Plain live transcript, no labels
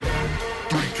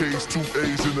K's, 2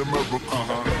 A's in America.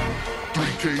 3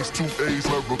 K's, 2 A's,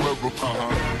 America.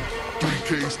 3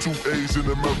 K's, 2 A's in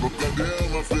America.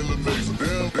 Damn, I feel amazing.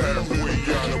 Damn,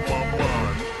 halfway out of my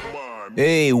mind.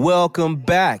 Hey, welcome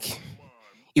back.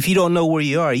 If you don't know where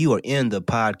you are in the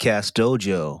podcast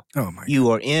dojo. Oh my! You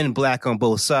are in Black on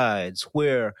Both Sides,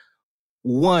 where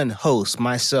one host,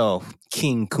 myself,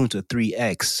 King Kunta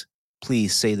 3X,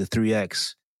 please say the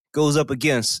 3X, goes up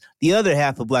against the other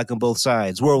half of Black on Both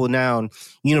Sides, world-renowned,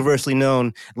 universally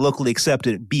known, locally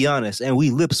accepted, Be Honest, and we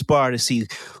lip spar to see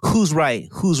who's right,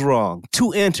 who's wrong.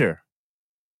 2 enter,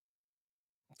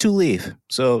 2 leave.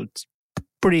 So it's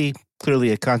pretty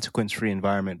clearly a consequence-free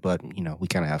environment, but, you know, we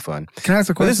kind of have fun. Can I ask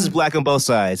a question? This is Black on Both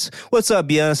Sides. What's up,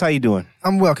 Be Honest? How you doing?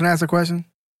 I'm well. Can I ask a question?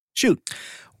 Shoot.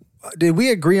 Did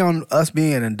we agree on us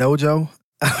being in a dojo?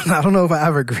 I don't know if I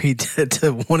ever agreed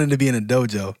to wanting to be in a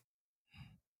dojo.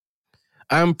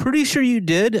 I'm pretty sure you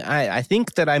did. I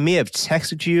think that I may have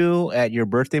texted you at your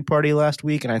birthday party last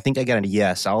week, and I think I got a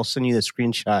yes. I'll send you the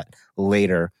screenshot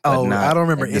later. Oh, I don't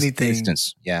remember anything.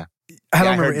 Instance. Yeah. I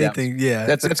don't remember anything. Yeah.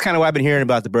 That's kind of what I've been hearing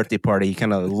about the birthday party.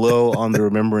 Kind of low on the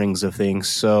rememberings of things.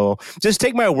 So just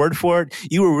take my word for it.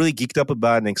 You were really geeked up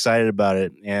about it and excited about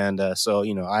it. And so,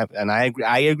 you know, I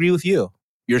agree with you.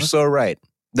 You're so right.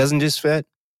 Doesn't just fit.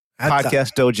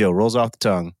 Podcast dojo rolls off the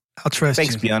tongue. I'll trust you.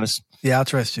 Thanks, Be Honest. Yeah, I'll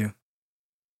trust you.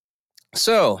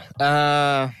 So,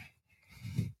 I've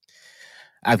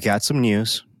got some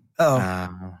news. L.A.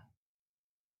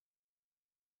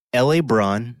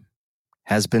 Braun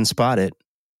has been spotted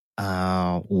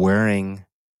wearing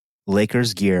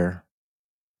Lakers gear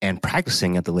and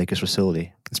practicing at the Lakers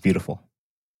facility. It's beautiful.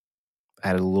 I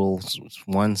had a little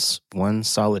one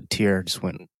solid tear just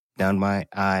went down my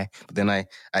eye, but then I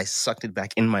sucked it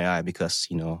back in my eye because,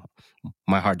 you know,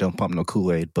 my heart don't pump no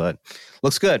Kool-Aid, but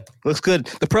looks good. Looks good.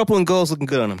 The purple and gold's looking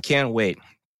good on him. Can't wait.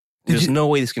 There's no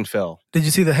way this can fail. Did you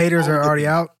see the haters are already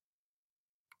out?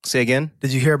 Say again?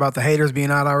 Did you hear about the haters being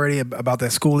out already, about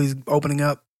that school he's opening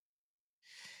up?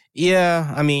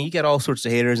 Yeah, I mean, you got all sorts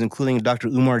of haters, including Dr.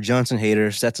 Umar Johnson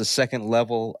haters. That's a second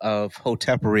level of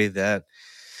hotepery that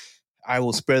I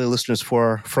will spare the listeners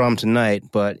from tonight.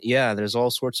 But yeah, there's all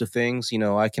sorts of things. You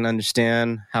know, I can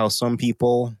understand how some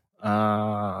people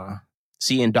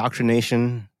see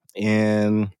indoctrination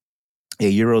in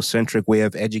a Eurocentric way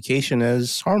of education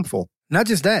as harmful. Not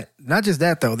just that,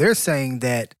 though. They're saying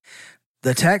that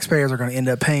the taxpayers are going to end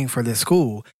up paying for this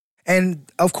school.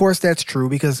 And of course, that's true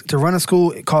because to run a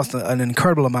school, it costs an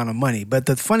incredible amount of money. But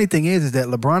the funny thing is that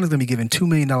LeBron is going to be given $2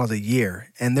 million a year.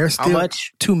 And they're still... How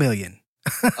much? $2 million.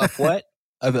 Of what?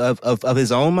 Of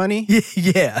his own money?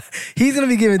 Yeah. He's going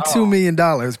to be given $2 million.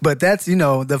 But that's, you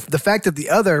know, the fact that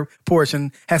the other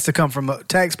portion has to come from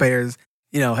taxpayers,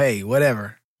 you know, hey,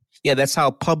 whatever. Yeah, that's how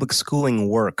public schooling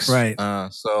works. Right.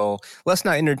 So let's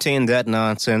not entertain that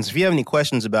nonsense. If you have any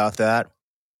questions about that,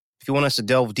 if you want us to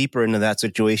delve deeper into that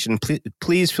situation,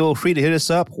 please feel free to hit us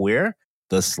up. Where?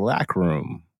 The Slack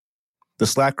Room. The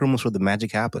Slack Room is where the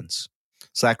magic happens.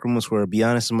 Slack Room is where Be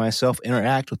Honest and myself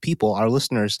interact with people, our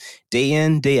listeners, day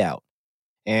in, day out.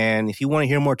 And if you want to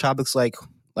hear more topics like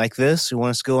this, you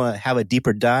want us to go have a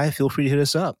deeper dive, feel free to hit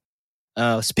us up.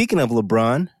 Speaking of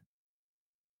LeBron,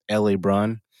 L.A.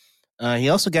 Braun, he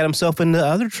also got himself into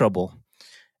other trouble.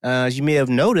 As you may have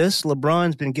noticed,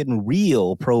 LeBron's been getting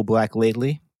real pro-black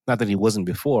lately. Not that he wasn't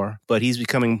before, but he's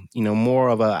becoming, you know, more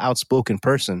of an outspoken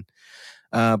person.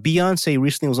 Beyonce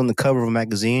recently was on the cover of a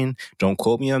magazine. Don't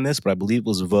quote me on this, but I believe it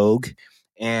was Vogue.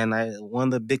 And one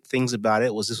of the big things about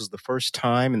it was this was the first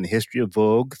time in the history of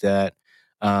Vogue that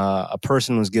a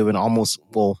person was given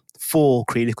full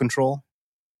creative control.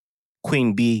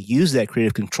 Queen Bee used that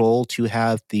creative control to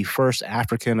have the first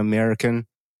African American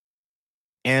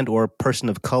and or person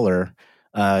of color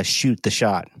shoot the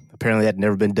shot. Apparently that had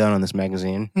never been done on this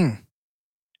magazine.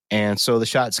 And so the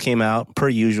shots came out per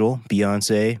usual.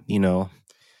 Beyonce, you know,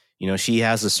 she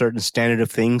has a certain standard of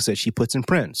things that she puts in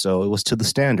print. So it was to the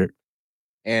standard.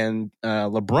 And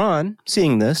LeBron,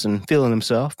 seeing this and feeling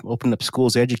himself, opened up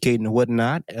schools, educating and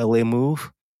whatnot, LA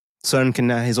move.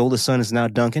 His oldest son is now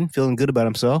Duncan, feeling good about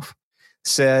himself,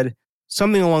 said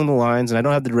something along the lines, and I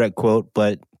don't have the direct quote,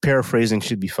 but paraphrasing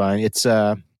should be fine. It's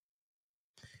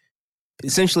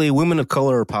essentially women of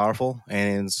color are powerful,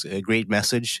 and it's a great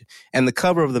message. And the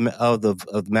cover of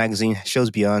the magazine shows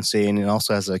Beyonce, and it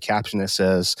also has a caption that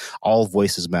says "All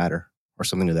voices matter" or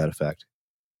something to that effect.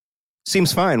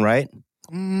 Seems fine, right?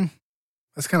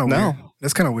 That's kind of weird.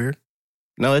 That's kind of weird.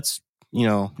 No, it's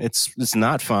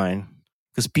not fine.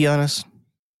 Because be honest,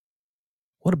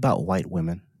 what about white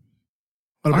women?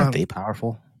 Aren't they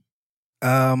powerful?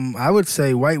 I would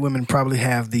say white women probably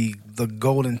have the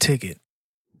golden ticket.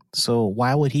 So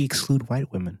why would he exclude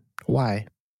white women? Why?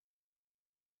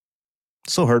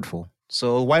 So hurtful.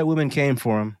 So white women came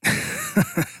for him.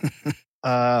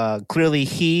 Clearly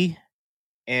he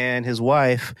and his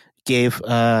wife gave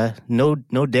no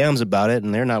dams about it,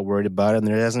 and they're not worried about it, and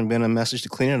there hasn't been a message to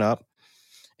clean it up.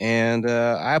 And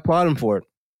I applaud him for it.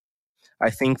 I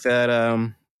think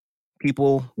that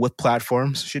people with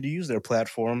platforms should use their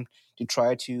platform to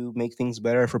try to make things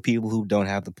better for people who don't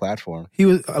have the platform.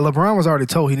 LeBron was already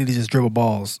told he needed to just dribble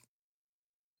balls.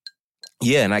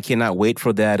 Yeah, and I cannot wait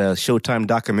for that Showtime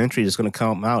documentary that's going to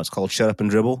come out. It's called Shut Up and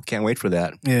Dribble. Can't wait for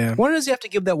that. Yeah. Why does he have to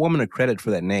give that woman a credit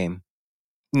for that name?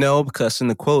 No, because in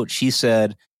the quote, she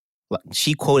said,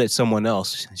 she quoted someone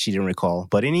else. She didn't recall.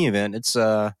 But in any event, it's,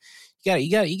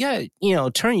 you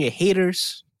got, turn your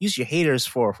haters, use your haters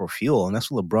for fuel. And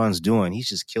that's what LeBron's doing. He's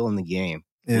just killing the game.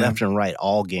 Yeah. Left and right,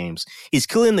 all games. He's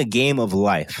killing the game of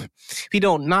life. If he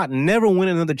never win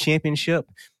another championship,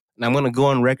 and I'm going to go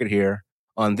on record here,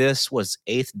 on this was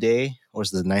 8th day, or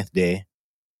was the 9th day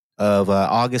of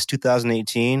August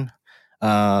 2018.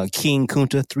 King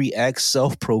Kunta 3X,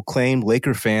 self-proclaimed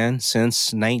Laker fan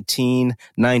since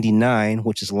 1999,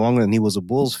 which is longer than he was a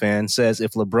Bulls fan, says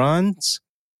if LeBron's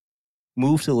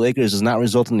move to the Lakers does not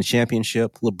result in the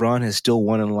championship, LeBron has still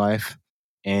won in life,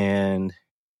 and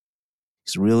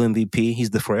he's a real MVP.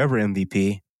 He's the forever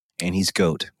MVP, and he's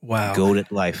GOAT. Wow. GOAT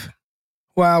at life.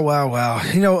 Wow.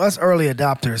 Us early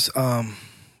adopters,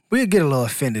 we get a little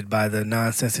offended by the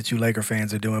nonsense that you Laker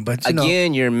fans are doing. But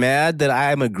Again, you're mad that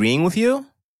I'm agreeing with you?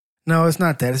 No, it's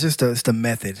not that. It's just it's the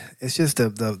method. It's just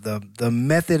the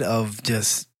method of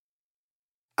just,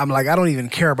 I'm like, I don't even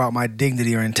care about my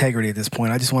dignity or integrity at this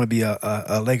point. I just want to be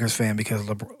a Lakers fan because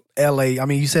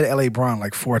you said LA Bron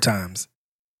like 4 times.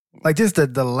 Like just the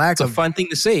lack of... It's a fun thing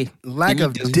to say. Lack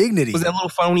of dignity. Was that a little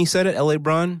fun when he said it, LA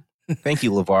Bron? Thank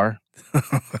you, LeVar.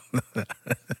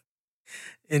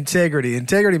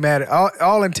 Integrity matters.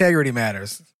 All integrity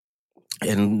matters.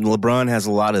 And LeBron has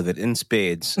a lot of it in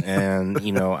spades. And,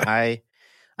 I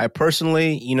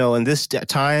personally, in this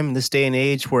time, this day and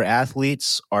age where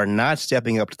athletes are not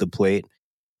stepping up to the plate.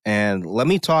 And let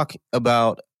me talk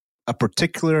about a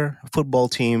particular football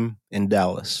team in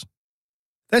Dallas.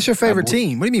 That's your favorite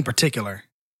team? What do you mean particular?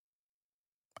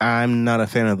 I'm not a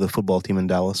fan of the football team in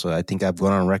Dallas. So I think I've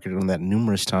gone on record on that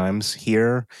numerous times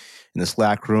here in the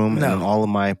Slack room and on all of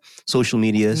my social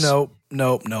medias. Nope.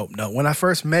 When I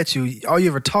first met you, all you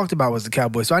ever talked about was the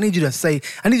Cowboys. So I need you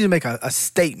to make a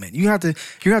statement. You have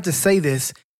to say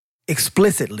this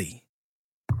explicitly.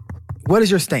 What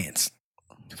is your stance?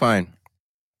 Fine.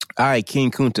 I, King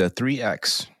Kunta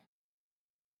 3X,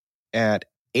 at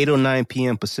 8:09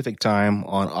 p.m. Pacific time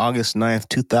on August 9th,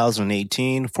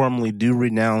 2018, formally do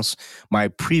renounce my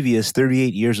previous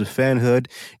 38 years of fanhood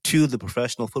to the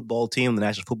professional football team, the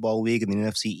National Football League, and the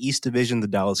NFC East Division, the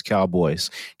Dallas Cowboys.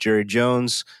 Jerry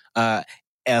Jones,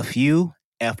 F you,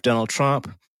 F Donald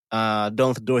Trump. Don't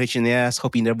let the door hit you in the ass.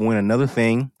 Hope you never win another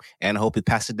thing, and I hope you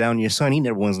pass it down to your son. He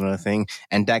never wins another thing.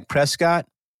 And Dak Prescott,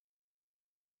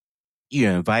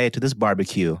 you're invited to this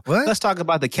barbecue. What? Let's talk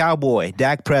about the Cowboy,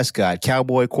 Dak Prescott,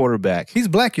 Cowboy quarterback. He's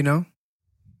black,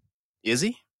 Is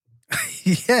he?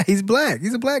 Yeah, he's black.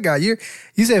 He's a black guy. You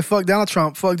said fuck Donald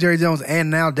Trump, fuck Jerry Jones, and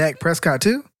now Dak Prescott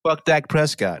too? Fuck Dak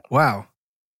Prescott. Wow.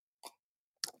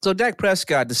 So Dak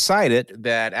Prescott decided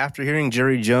that after hearing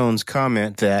Jerry Jones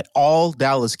comment that all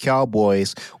Dallas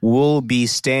Cowboys will be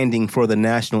standing for the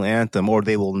national anthem or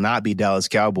they will not be Dallas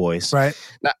Cowboys. Right.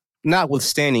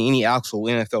 Notwithstanding any actual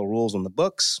NFL rules on the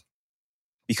books,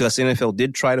 because the NFL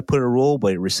did try to put a rule,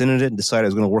 but it rescinded it and decided it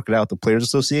was going to work it out with the Players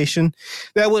Association.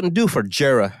 That wouldn't do for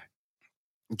Jared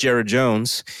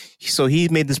Jones. So he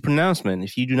made this pronouncement.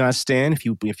 If you do not stand, if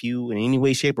you in any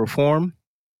way, shape, or form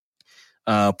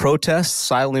protest,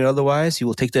 silently or otherwise, he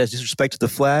will take that as disrespect to the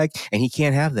flag, and he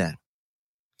can't have that.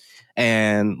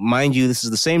 And mind you, this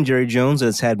is the same Jerry Jones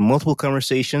that's had multiple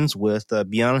conversations with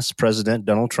be honest President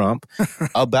Donald Trump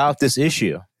about this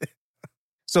issue.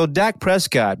 So Dak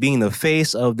Prescott, being the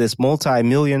face of this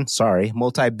multi-billion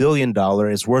dollar,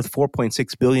 is worth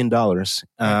 $4.6 billion, or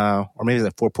maybe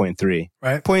that's 4.3.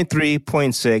 Right. 0.3,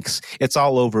 0.6, it's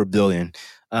all over $1 billion.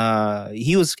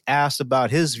 He was asked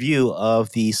about his view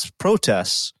of these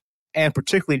protests, and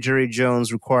particularly Jerry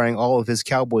Jones requiring all of his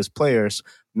Cowboys players,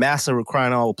 massive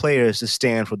requiring all the players to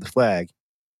stand for the flag.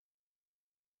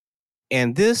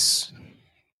 And this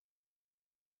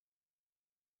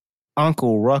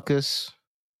Uncle Ruckus,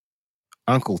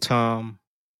 Uncle Tom,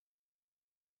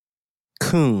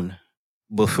 coon,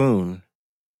 buffoon,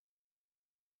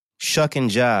 shuck and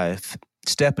jive,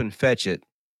 step and fetch it,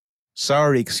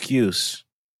 sorry excuse,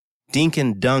 dink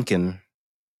and Duncan,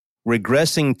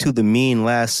 regressing to the mean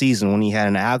last season when he had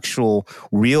an actual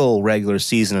real regular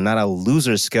season and not a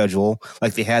loser schedule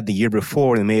like they had the year before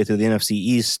when they made it to the NFC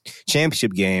East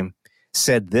championship game,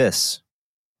 said this.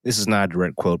 This is not a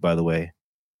direct quote, by the way.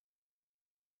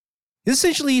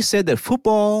 Essentially, he said that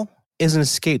football is an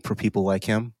escape for people like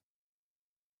him,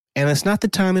 and it's not the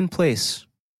time and place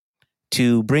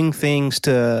to bring things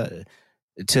to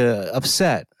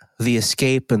upset the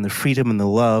escape and the freedom and the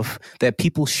love that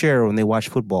people share when they watch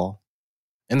football.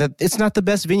 And that it's not the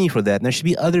best venue for that. And there should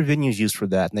be other venues used for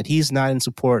that. And that he's not in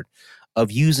support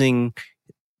of using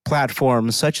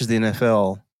platforms such as the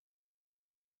NFL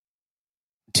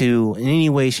to, in any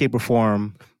way, shape, or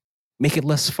form, make it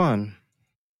less fun.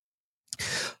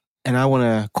 And I want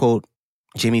to quote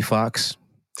Jamie Foxx.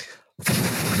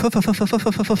 Fuck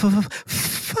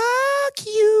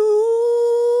you.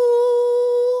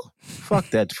 Fuck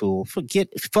that fool.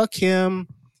 Fuck him.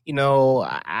 You know,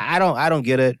 I don't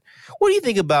get it. What do you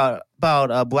think about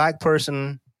a black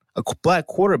person, a black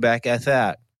quarterback at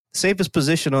that? Safest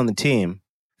position on the team,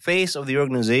 face of the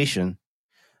organization,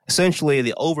 essentially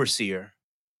the overseer,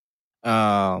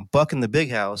 Buck in the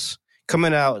big house,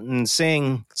 coming out and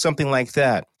saying something like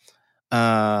that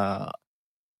on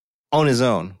his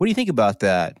own. What do you think about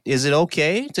that? Is it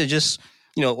okay to just,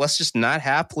 let's just not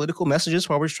have political messages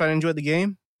while we're just trying to enjoy the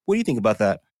game? What do you think about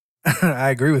that? I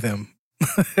agree with him.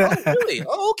 Oh, really?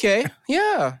 Oh, okay.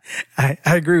 Yeah. I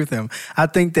agree with him. I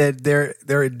think that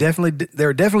there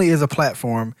definitely is a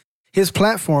platform. His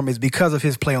platform is because of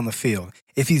his play on the field.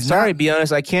 If he's to be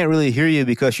honest, I can't really hear you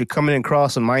because you're coming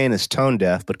across on my end as tone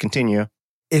deaf, but continue.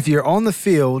 If you're on the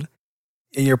field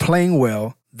and you're playing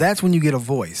well, that's when you get a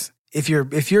voice. If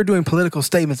you're doing political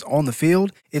statements on the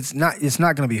field, it's not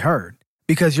going to be heard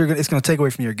because it's going to take away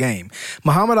from your game.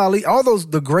 Muhammad Ali, all those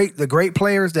the great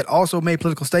players that also made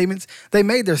political statements, they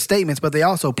made their statements, but they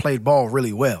also played ball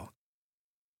really well.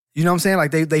 You know what I'm saying?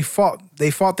 Like they fought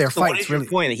their fights. What is your really.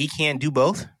 Point that he can't do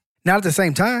both? Not at the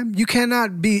same time. You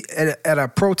cannot be at a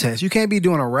protest. You can't be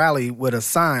doing a rally with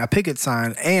a picket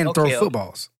sign, and throw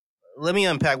footballs. Let me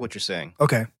unpack what you're saying.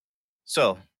 Okay.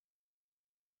 So,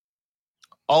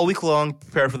 all week long,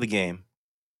 prepare for the game.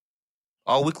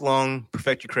 All week long,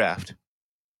 perfect your craft.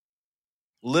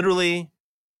 Literally,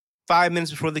 5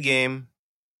 minutes before the game,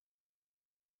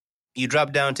 you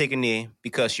drop down and take a knee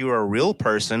because you're a real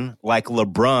person like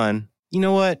LeBron. You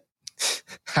know what?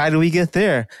 How do we get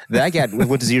there? That guy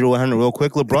went to 0 to 100 real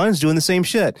quick. LeBron's doing the same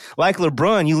shit. Like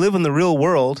LeBron, you live in the real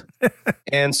world.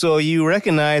 And so you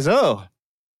recognize, oh,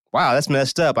 wow, that's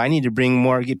messed up. I need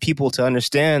to get people to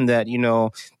understand that,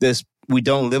 we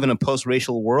don't live in a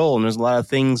post-racial world and there's a lot of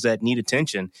things that need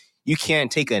attention. You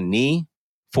can't take a knee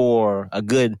for a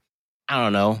good,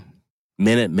 minute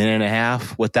and a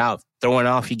half without throwing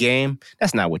off your game.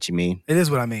 That's not what you mean. It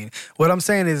is what I mean. What I'm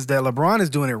saying is that LeBron is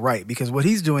doing it right because what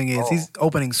he's doing is he's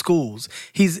opening schools.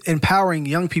 He's empowering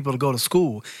young people to go to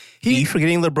school. Are you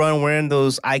forgetting LeBron wearing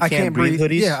those I can't breathe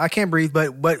hoodies? Yeah, I can't breathe.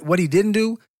 But what he didn't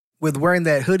do with wearing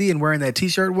that hoodie and wearing that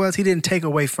T-shirt was he didn't take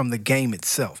away from the game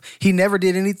itself. He never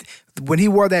did anything. When he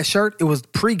wore that shirt, it was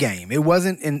pre-game. It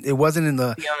wasn't in the.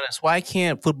 To be honest, why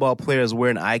can't football players wear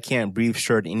an I can't breathe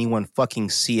shirt and anyone fucking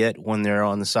see it when they're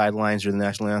on the sidelines during the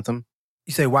national anthem?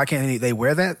 You say, why can't they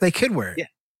wear that? They could wear it. Yeah.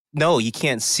 No, you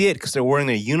can't see it because they're wearing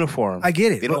their uniform. I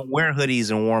get it. They don't wear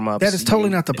hoodies and warm-ups. That is totally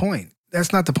not the point.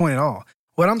 That's not the point at all.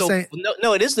 What I'm saying...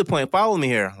 No, it is the point. Follow me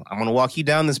here. I'm going to walk you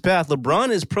down this path. LeBron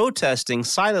is protesting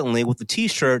silently with a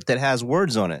T-shirt that has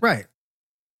words on it. Right.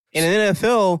 In an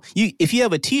NFL, if you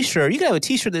have a T-shirt, you can have a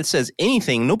T-shirt that says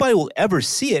anything. Nobody will ever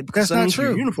see it because that's not true.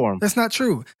 Your uniform. That's not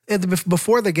true.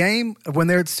 Before the game, when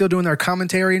they're still doing their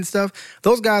commentary and stuff,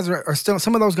 those guys are still.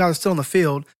 Some of those guys are still in the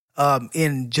field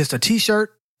in just a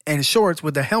T-shirt and shorts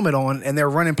with the helmet on, and they're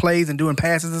running plays and doing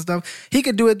passes and stuff. He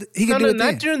could do it.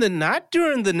 Not during the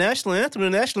national anthem. The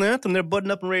national anthem, they're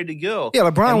buttoned up and ready to go. Yeah,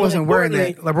 LeBron wasn't wearing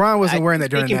that. LeBron wasn't wearing that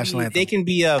during the national anthem. They can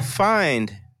be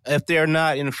fined if they're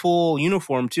not in full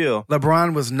uniform, too.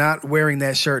 LeBron was not wearing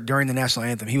that shirt during the national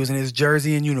anthem. He was in his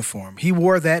jersey and uniform. He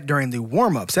wore that during the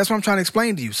warm-ups. That's what I'm trying to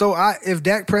explain to you. So if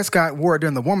Dak Prescott wore it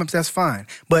during the warm-ups, that's fine.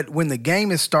 But when the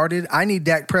game is started, I need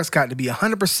Dak Prescott to be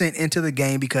 100% into the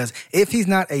game because if he's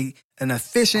not an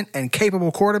efficient and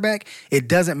capable quarterback, it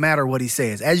doesn't matter what he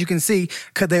says. As you can see,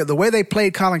 the way they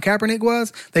played Colin Kaepernick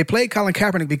was, they played Colin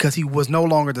Kaepernick because he was no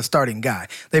longer the starting guy.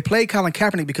 They played Colin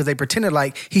Kaepernick because they pretended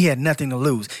like he had nothing to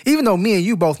lose. Even though me and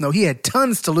you both know he had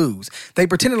tons to lose. They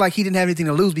pretended like he didn't have anything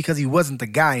to lose because he wasn't the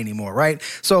guy anymore, right?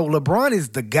 So LeBron is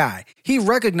the guy. He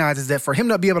recognizes that for him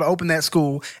to be able to open that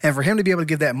school and for him to be able to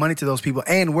give that money to those people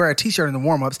and wear a T-shirt in the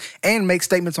warm-ups and make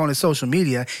statements on his social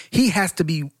media, he has to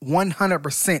be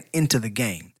 100% into the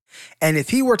game. And if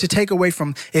he were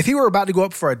about to go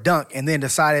up for a dunk and then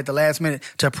decide at the last minute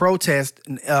to protest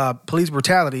police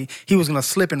brutality, he was going to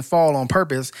slip and fall on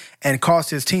purpose and cost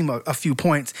his team a few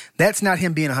points. That's not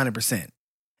him being 100%.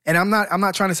 And I'm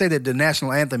not trying to say that the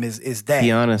national anthem is that.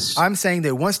 Be honest. I'm saying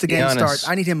that once the game starts,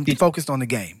 I need him focused on the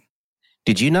game.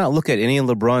 Did you not look at any of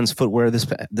LeBron's footwear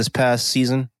this past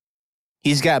season?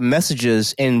 He's got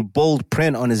messages in bold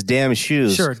print on his damn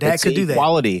shoes. Sure, Dak could do that.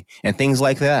 Equality and things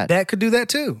like that. Dak could do that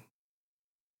too.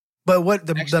 But what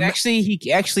actually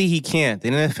he can't. The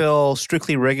NFL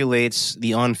strictly regulates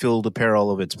the on-field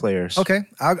apparel of its players. Okay,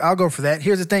 I'll go for that.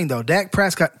 Here's the thing though, Dak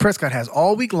Prescott has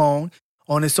all week long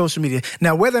on his social media.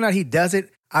 Now whether or not he does it,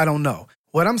 I don't know.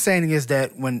 What I'm saying is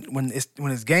that when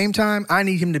it's game time, I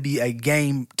need him to be a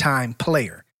game time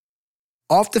player.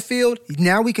 Off the field,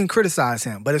 now we can criticize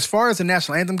him. But as far as the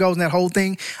national anthem goes and that whole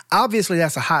thing, obviously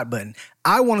that's a hot button.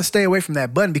 I want to stay away from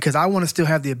that button because I want to still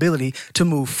have the ability to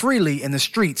move freely in the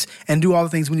streets and do all the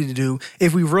things we need to do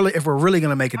if we're really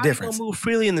going to make a difference. How do you move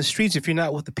freely in the streets if you're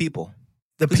not with the people?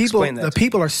 The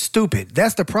people are stupid.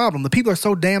 That's the problem. The people are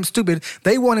so damn stupid.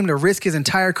 They want him to risk his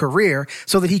entire career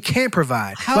so that he can't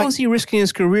provide. How is he risking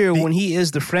his career when he is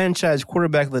the franchise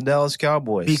quarterback of the Dallas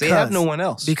Cowboys? They have no one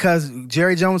else. Because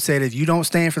Jerry Jones said if you don't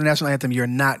stand for the national anthem, you're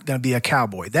not going to be a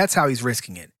Cowboy. That's how he's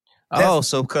risking it.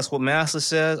 So because what Massa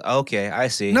says? Okay, I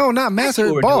see. No, not Massa,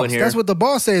 boss. That's what the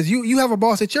boss says. You have a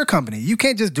boss at your company. You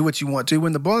can't just do what you want to.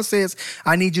 When the boss says,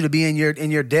 I need you to be in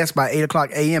your desk by 8 o'clock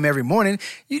a.m. every morning,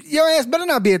 your ass better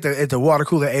not be at the water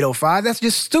cooler at 8:05. That's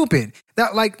just stupid.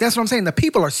 That's what I'm saying. The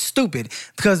people are stupid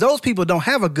because those people don't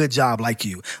have a good job like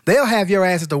you. They'll have your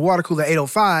ass at the water cooler at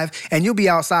 8:05 and you'll be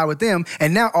outside with them.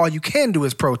 And now all you can do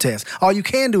is protest. All you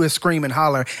can do is scream and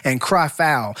holler and cry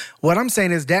foul. What I'm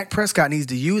saying is Dak Prescott needs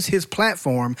to use his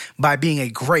platform by being a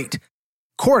great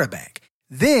quarterback.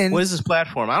 Then what is his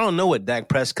platform? I don't know what Dak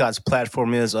Prescott's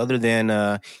platform is other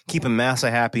than keeping Massa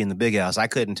happy in the big house. I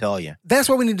couldn't tell you. That's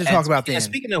what we need to talk about then.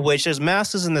 Speaking of which, there's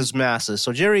Massas and there's Massas.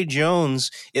 So Jerry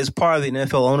Jones is part of the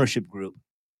NFL ownership group,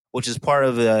 which is part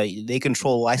of they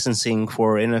control licensing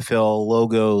for NFL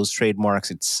logos,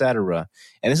 trademarks, etc.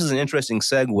 And this is an interesting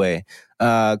segue.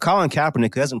 Colin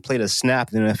Kaepernick, who hasn't played a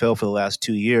snap in the NFL for the last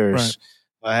 2 years,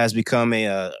 has become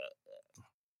a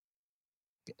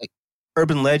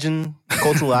urban legend,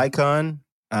 cultural icon.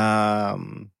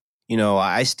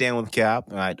 I stand with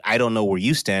Cap. I don't know where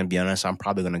you stand, to be honest. I'm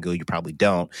probably going to go. You probably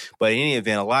don't. But in any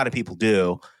event, a lot of people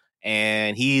do.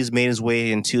 And he's made his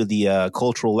way into the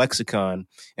cultural lexicon.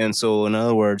 And so, in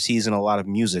other words, he's in a lot of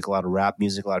music, a lot of rap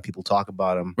music. A lot of people talk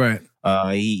about him. Right.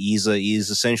 He's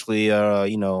essentially,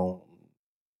 to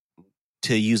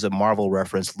use a Marvel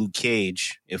reference, Luke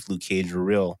Cage, if Luke Cage were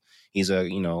real. He's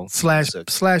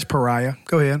slash pariah.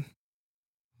 Go ahead.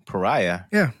 Pariah.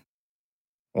 Yeah.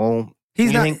 Well,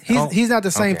 he's not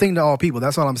the same thing to all people.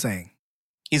 That's all I'm saying.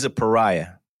 He's a pariah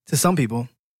to some people.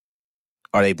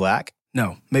 Are they black?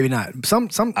 No, maybe not.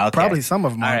 Probably some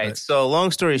of them. All right. So,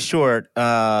 long story short, be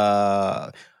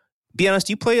honest.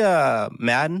 Do you play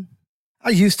Madden? I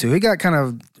used to. It got kind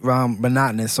of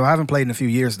monotonous, so I haven't played in a few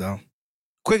years though.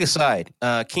 Quick aside,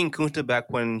 King Kunta, back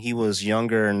when he was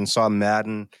younger and saw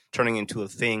Madden turning into a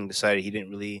thing, decided he didn't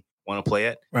really want to play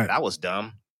it. Right. That was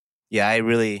dumb. Yeah,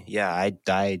 I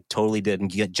totally didn't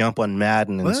jump on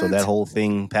Madden, and so that whole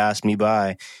thing passed me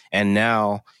by. And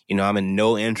now, I'm in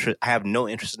no interest. I have no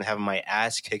interest in having my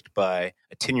ass kicked by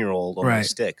a 10-year-old on my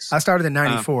sticks. I started in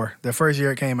 '94, the first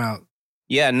year it came out.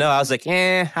 Yeah, no, I was like,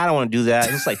 I don't want to do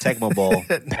that. It's like Tecmo Bowl.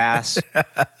 Pass.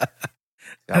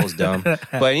 That was dumb.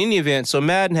 But in any event, so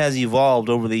Madden has evolved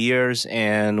over the years,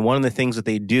 and one of the things that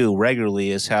they do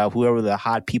regularly is have whoever the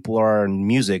hot people are in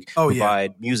music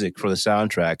provide music for the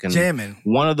soundtrack. And jamming.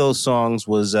 One of those songs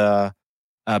was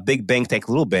Big Bank Take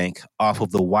Little Bank off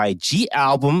of the YG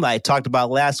album I talked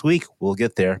about last week. We'll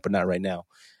get there, but not right now.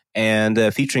 And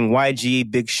featuring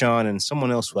YG, Big Sean, and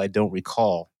someone else who I don't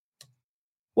recall.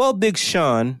 Well, Big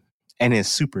Sean and his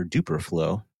super duper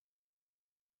flow,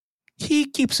 he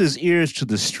keeps his ears to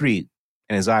the street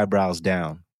and his eyebrows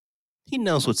down. He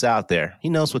knows what's out there. He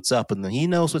knows what's up, and he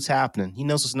knows what's happening. He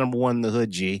knows what's number one in the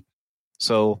hood, G.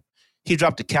 So he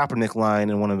dropped a Kaepernick line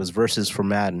in one of his verses for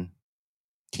Madden.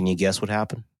 Can you guess what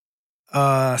happened?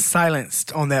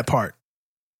 Silenced on that part.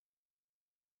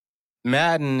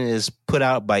 Madden is put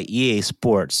out by EA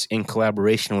Sports in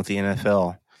collaboration with the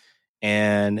NFL.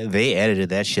 And they edited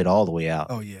that shit all the way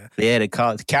out. Oh yeah, they edited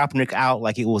Kaepernick out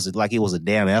like it was a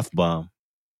damn F-bomb.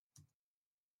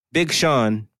 Big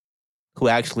Sean, who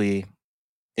actually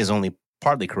is only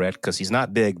partly correct because he's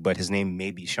not big, but his name may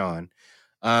be Sean,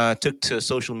 took to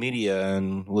social media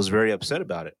and was very upset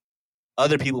about it.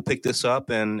 Other people picked this up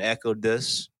and echoed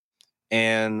this,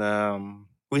 And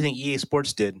what do you think EA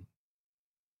Sports did?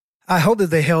 I hope that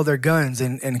they held their guns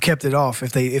and kept it off.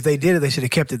 If they did it, they should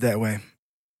have kept it that way.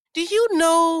 Do you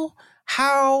know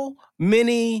how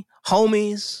many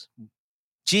homies,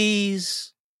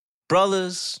 G's,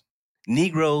 brothers,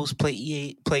 Negroes play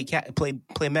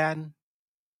Madden?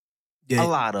 Yeah, A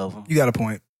lot of them. you got a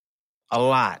point. A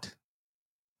lot.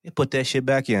 They put that shit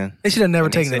back in. They should have never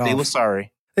And they taken it said off. They were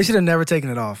sorry. They should have never taken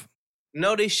it off.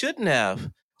 No, they shouldn't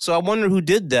have. So I wonder who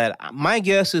did that. My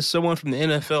guess is someone from the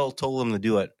NFL told them to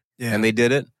do it, Yeah. and they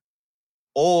did it.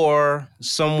 Or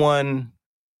someone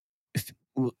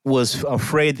was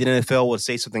afraid the NFL would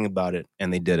say something about it,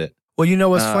 and they did it. Well, you know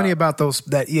what's funny about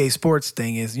that EA Sports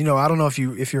thing is, I don't know if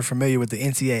you're familiar with the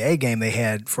NCAA game they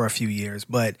had for a few years,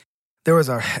 but there was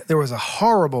a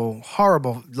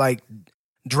horrible like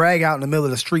drag out in the middle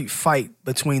of the street fight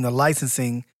between the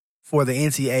licensing for the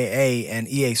NCAA and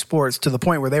EA Sports to the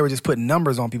point where they were just putting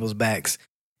numbers on people's backs,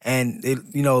 and it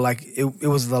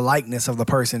was the likeness of the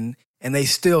person, and they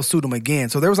still sued them again.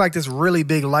 So there was like this really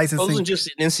big licensing. It wasn't just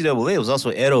NCAA. It was also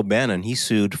Ed O'Bannon. He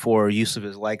sued for use of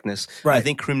his likeness. Right. I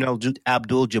think Kareem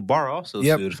Abdul-Jabbar also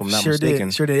sued, if I'm not sure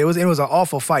mistaken. Sure did. It was an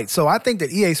awful fight. So I think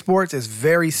that EA Sports is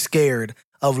very scared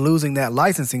of losing that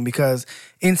licensing because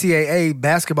NCAA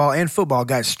basketball and football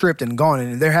got stripped and gone,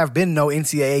 and there have been no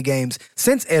NCAA games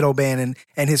since Ed O'Bannon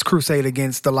and his crusade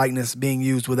against the likeness being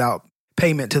used without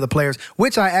payment to the players,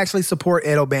 which I actually support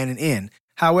Ed O'Bannon in.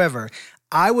 However,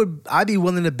 I'd be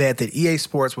willing to bet that EA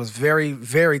Sports was very,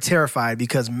 very terrified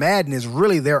because Madden is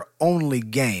really their only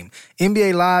game.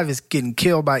 NBA Live is getting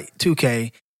killed by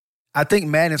 2K. I think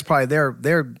Madden is probably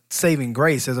their saving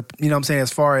grace as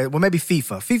as far as maybe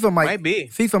FIFA.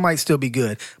 FIFA might still be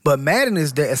good, but Madden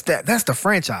is that's the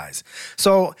franchise.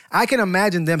 So I can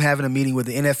imagine them having a meeting with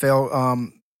the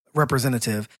NFL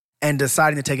representative and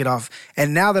deciding to take it off.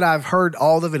 And now that I've heard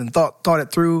all of it and thought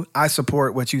it through, I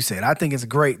support what you said. I think it's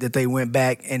great that they went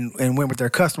back and went with their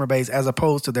customer base as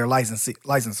opposed to their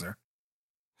licensor.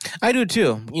 I do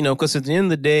too, because at the end of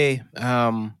the day,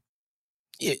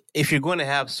 if you're going to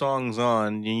have songs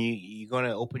on, you're going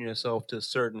to open yourself to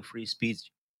certain free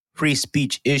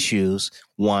speech issues,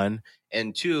 one.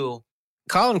 And two,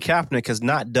 Colin Kaepernick has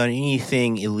not done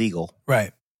anything illegal.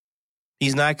 Right.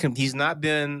 He's not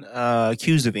been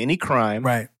accused of any crime.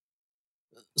 Right.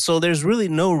 So there's really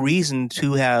no reason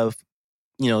to have,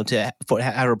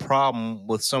 have a problem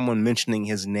with someone mentioning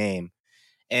his name.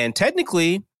 And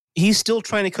technically, he's still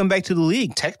trying to come back to the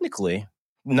league. Technically,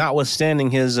 notwithstanding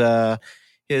his current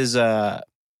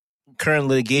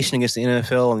litigation against the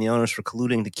NFL and the owners for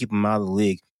colluding to keep him out of the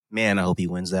league. Man, I hope he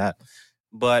wins that.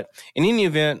 But in any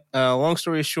event, long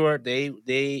story short, they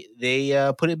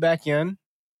put it back in.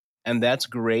 And that's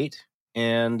great.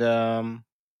 And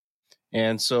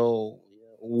so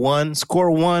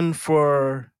score one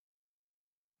for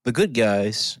the good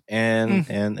guys and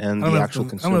the actual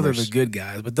consumers. I don't know if they're the good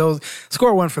guys, but those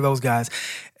score one for those guys.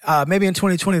 Maybe in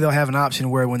 2020 they'll have an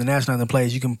option where when the national anthem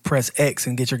plays, you can press X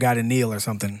and get your guy to kneel or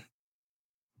something.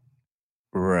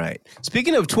 Right.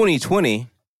 Speaking of 2020,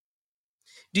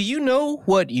 do you know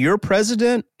what your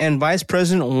president and vice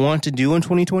president want to do in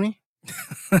 2020?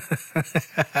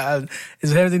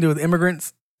 Is it anything to do with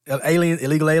immigrants,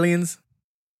 illegal aliens?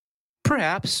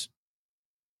 Perhaps.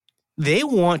 They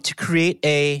want to create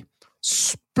a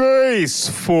Space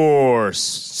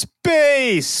Force.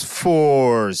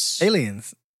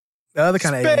 Aliens. The other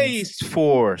kind of aliens. Space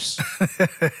Force.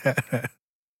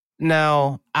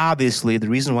 Now, obviously, the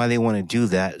reason why they want to do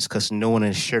that is because no one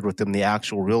has shared with them the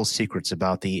actual real secrets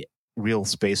about the real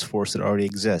Space Force that already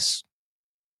exists.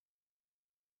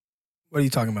 What are you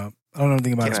talking about? I don't know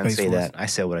anything about Space Force. That. I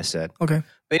said what I said. Okay.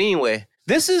 But anyway,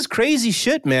 this is crazy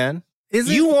shit, man. Is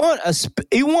it? You want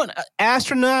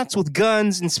astronauts with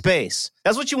guns in space?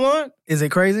 That's what you want? Is it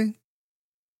crazy?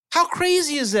 How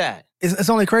crazy is that? It's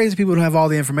only crazy people who have all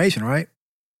the information, right?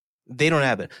 They don't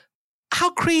have it.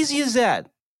 How crazy is that?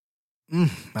 I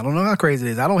don't know how crazy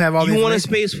it is. I don't have all the information. You want a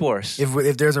Space Force?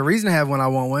 If there's a reason to have one, I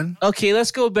want one. Okay,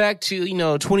 let's go back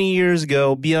to 20 years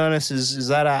ago. Be honest, is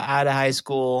out of high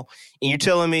school, and you're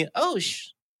telling me,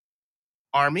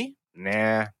 Army?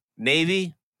 Nah.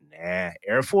 Navy? Nah.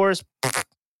 Air Force?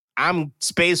 I'm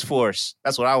Space Force.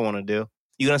 That's what I want to do.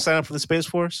 You gonna sign up for the Space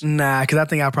Force? Nah, because I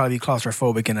think I'd probably be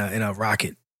claustrophobic in a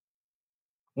rocket.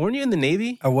 Weren't you in the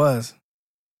Navy? I was.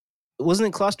 Wasn't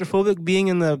it claustrophobic being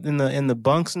in the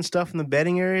bunks and stuff in the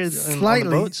bedding area?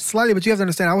 Slightly, but you have to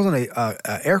understand, I was on a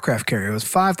aircraft carrier. It was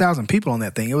 5,000 people on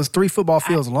that thing. It was 3 football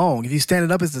fields long. If you stand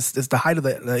it up, it's the height of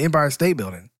the Empire State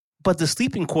Building. But the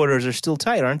sleeping quarters are still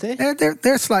tight, aren't they?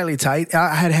 They're slightly tight.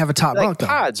 I had to have a top Like bunk though.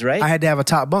 pods, right? I had to have a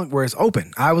top bunk where it's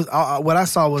open. What I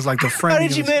saw was like the front. How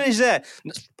did you manage that,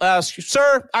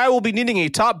 sir? I will be needing a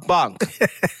top bunk.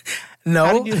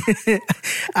 No,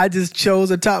 I just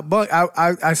chose a top bunk.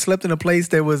 I slept in a place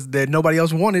that nobody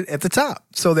else wanted at the top,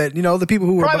 so that the people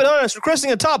who were Private Honest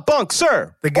requesting a top bunk,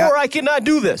 sir. Or I cannot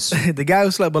do this. The guy who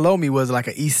slept below me was like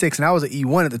an E6, and I was an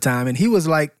E1 at the time, and he was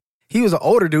an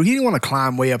older dude. He didn't want to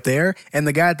climb way up there, and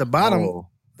the guy at the bottom. Oh.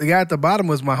 The guy at the bottom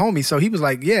was my homie, so he was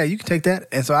like, "Yeah, you can take that."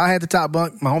 And so I had the top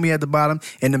bunk. My homie had the bottom.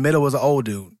 In the middle was an old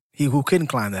dude, who couldn't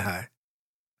climb that high.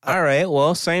 All right,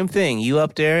 well, same thing. You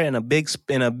up there in a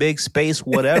big space,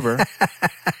 whatever,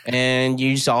 and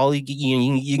you just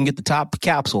you can get the top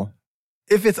capsule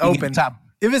if it's open.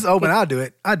 If it's open, I'll do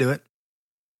it.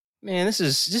 Man, this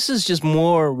is just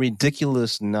more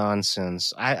ridiculous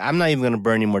nonsense. I'm not even going to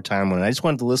burn any more time on it. I just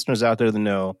want the listeners out there to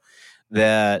know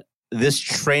that this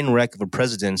train wreck of a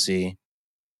presidency,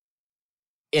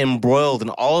 embroiled in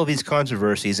all of these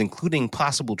controversies, including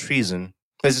possible treason,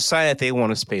 has decided that they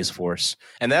want a Space Force.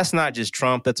 And that's not just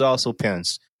Trump, that's also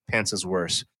Pence. Pence is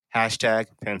worse. Hashtag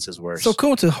Pence is worse. So,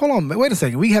 Kunta, hold on. Wait a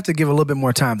second. We have to give a little bit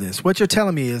more time to this. What you're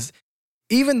telling me is,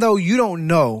 even though you don't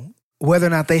know whether or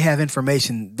not they have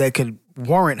information that could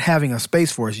warrant having a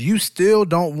Space Force, you still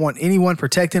don't want anyone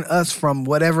protecting us from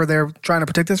whatever they're trying to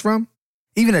protect us from?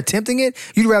 Even attempting it?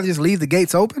 You'd rather just leave the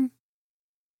gates open?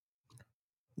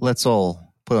 Let's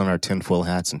all put on our tinfoil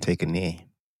hats and take a knee.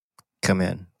 Come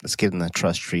in. Let's get in the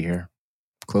trust tree here.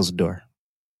 Close the door.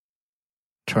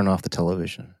 Turn off the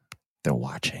television. They're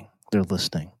watching. They're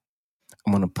listening.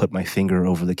 I'm going to put my finger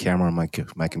over the camera on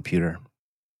my computer.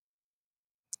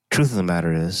 Truth of the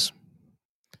matter is,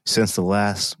 since the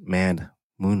last manned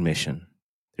moon mission,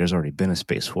 there's already been a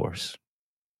Space Force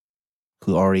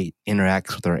who already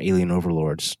interacts with our alien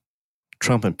overlords.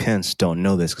 Trump and Pence don't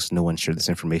know this because no one shared this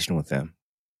information with them.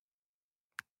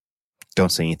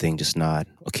 Don't say anything, just nod.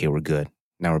 Okay, we're good.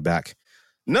 Now we're back.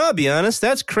 No, I'll be honest,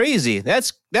 that's crazy.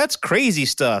 That's crazy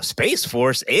stuff. Space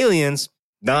Force, aliens,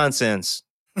 nonsense.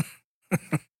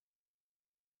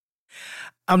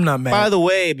 I'm not mad. By the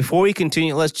way, before we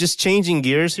continue, let's just changing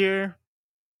gears here.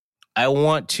 I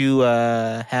want to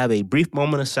have a brief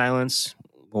moment of silence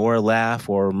or a laugh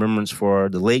or remembrance for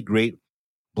the late, great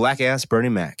black-ass Bernie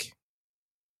Mac.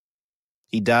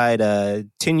 He died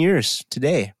 10 years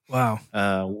today. Wow.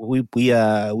 We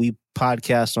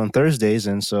podcast on Thursdays,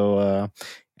 and so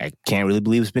I can't really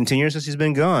believe it's been 10 years since he's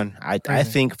been gone. I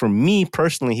think for me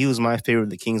personally, he was my favorite of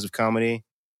the Kings of Comedy.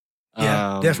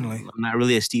 Yeah, definitely. I'm not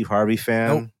really a Steve Harvey fan,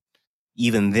 Nope.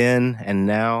 even then and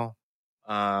now.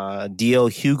 D.L.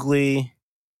 Hughley.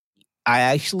 I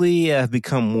actually have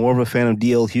become more of a fan of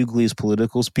D.L. Hughley's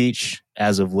political speech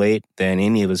as of late than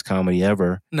any of his comedy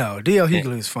ever. No, D.L.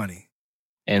 Hughley is funny.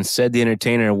 And Ced the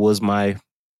Entertainer was my,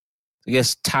 I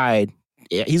guess, tied.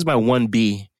 He's my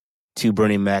 1B to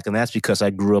Bernie Mac, and that's because I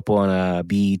grew up on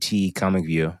BET Comic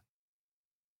View.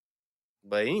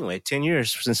 But anyway, 10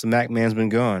 years since the Mac man's been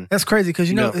gone. That's crazy because,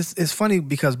 it's funny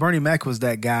because Bernie Mac was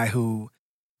that guy who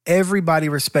everybody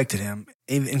respected him,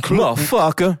 including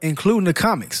the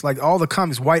comics. Like all the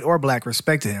comics, white or black,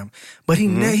 respected him. But he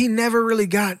never really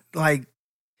got that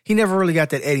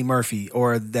Eddie Murphy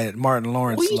or that Martin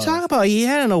Lawrence. What are you talking about? He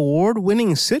had an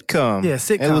award-winning sitcom. Yeah,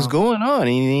 sitcom. It was going on, and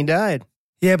he died.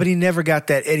 Yeah, but he never got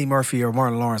that Eddie Murphy or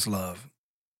Martin Lawrence love.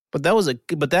 But that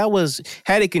was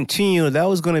had it continued, that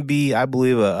was going to be, I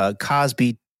believe, a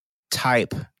Cosby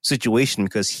type situation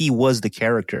because he was the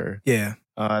character. Yeah.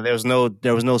 There was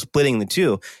no splitting the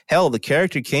two. Hell, the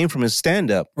character came from his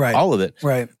stand-up, right? All of it,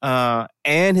 right?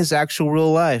 And his actual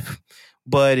real life.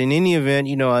 But in any event,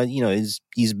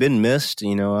 he's been missed.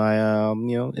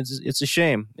 It's a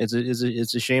shame. It's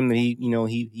a shame that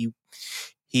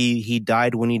he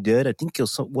died when he did. I think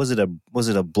was it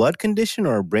a blood condition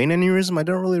or a brain aneurysm? I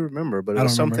don't really remember, but it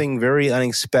was something very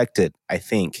unexpected. I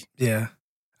think. Yeah,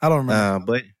 I don't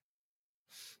remember.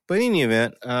 But in any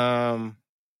event,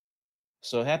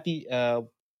 so happy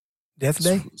Death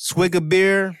Day. Swig a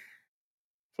beer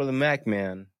for the Mac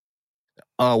Man.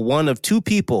 One of two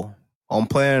people on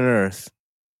planet Earth.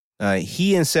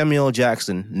 He and Samuel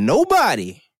Jackson.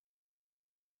 Nobody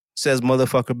says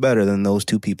motherfucker better than those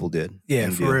two people did. Yeah,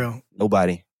 for real.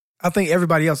 Nobody. I think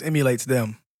everybody else emulates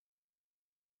them.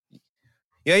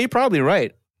 Yeah, you're probably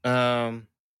right.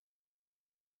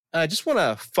 I just want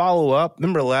to follow up.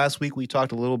 Remember last week we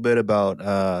talked a little bit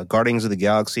about Guardians of the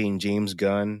Galaxy and James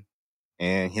Gunn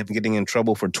and him getting in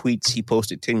trouble for tweets he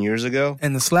posted 10 years ago.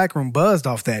 And the Slack room buzzed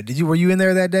off that. Were you in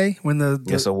there that day when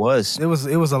Yes, I was. It was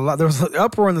a lot. There was an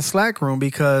uproar in the Slack room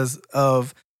because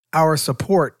of our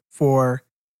support for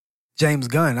James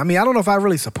Gunn. I mean, I don't know if I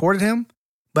really supported him,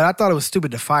 but I thought it was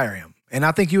stupid to fire him. And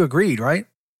I think you agreed, right?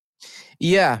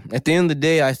 Yeah, at the end of the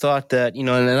day, I thought that, and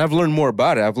I've learned more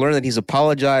about it. I've learned that he's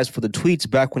apologized for the tweets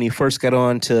back when he first got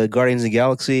on to Guardians of the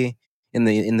Galaxy in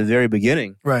the very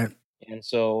beginning. Right. And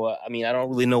so, I don't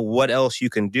really know what else you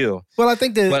can do. Well, I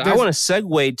think that... But I want to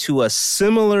segue to a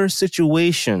similar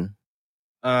situation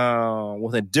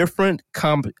with a different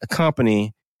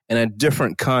company and a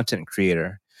different content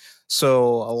creator.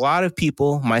 So a lot of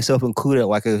people, myself included,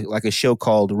 like a show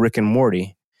called Rick and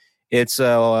Morty. It's one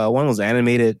of those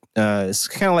animated. It's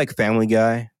kind of like Family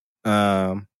Guy,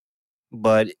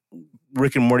 but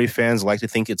Rick and Morty fans like to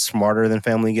think it's smarter than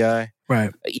Family Guy.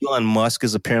 Right. Elon Musk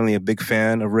is apparently a big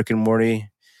fan of Rick and Morty,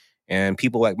 and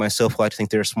people like myself like to think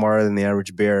they're smarter than the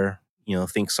average bear.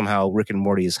 Think somehow Rick and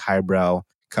Morty is highbrow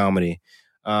comedy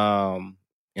in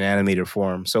animated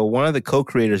form. So one of the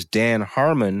co-creators, Dan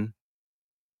Harmon,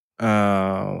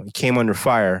 came under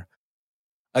fire.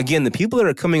 Again, the people that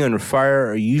are coming under fire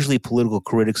are usually political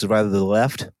critics of either the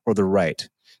left or the right.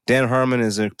 Dan Harmon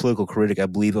is a political critic, I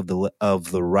believe, of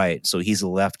the right, so he's a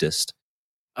leftist.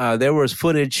 There was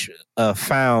footage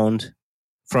found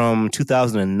from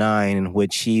 2009 in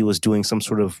which he was doing some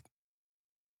sort of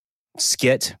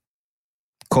skit,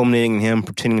 culminating in him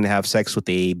pretending to have sex with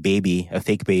a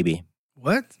fake baby.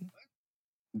 What?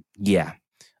 Yeah.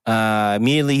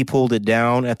 Immediately he pulled it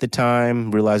down at the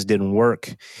time, realized it didn't work.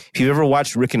 If you've ever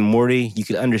watched Rick and Morty, you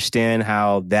could understand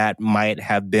how that might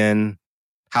have been,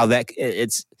 how that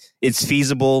it's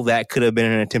feasible. That could have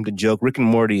been an attempted joke. Rick and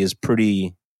Morty is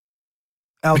pretty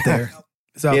out there.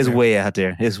 It's way out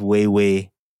there. It's way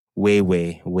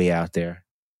out there.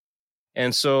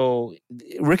 And so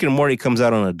Rick and Morty comes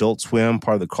out on Adult Swim,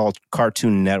 part of the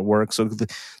Cartoon Network. So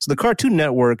the Cartoon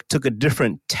Network took a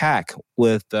different tack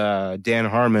with Dan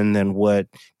Harmon than what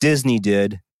Disney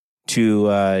did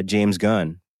to James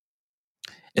Gunn.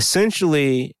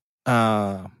 Essentially,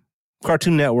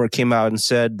 Cartoon Network came out and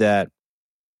said that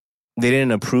they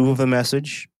didn't approve of the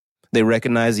message. They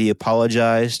recognized he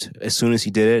apologized as soon as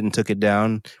he did it and took it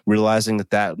down, realizing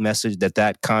that message,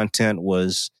 that content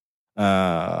was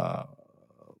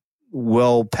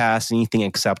well past anything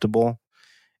acceptable,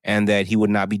 and that he would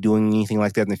not be doing anything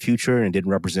like that in the future, and it didn't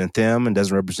represent them and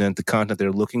doesn't represent the content they're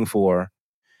looking for.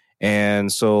 And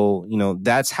so,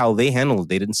 that's how they handled it.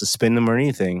 They didn't suspend him or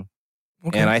anything.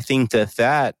 Okay. And I think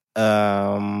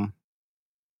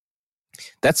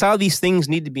that's how these things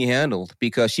need to be handled,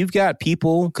 because you've got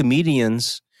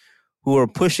comedians who are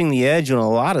pushing the edge on a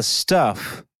lot of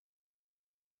stuff.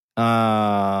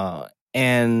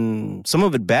 And some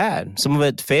of it bad, some of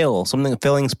it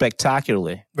failing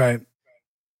spectacularly. Right.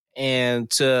 And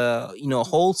to,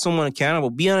 hold someone accountable.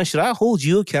 Be honest, should I hold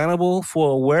you accountable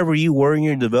for wherever you were in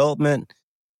your development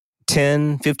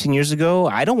 10, 15 years ago?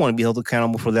 I don't want to be held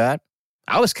accountable for that.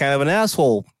 I was kind of an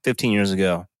asshole 15 years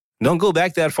ago. Don't go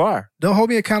back that far. Don't hold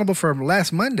me accountable for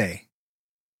last Monday.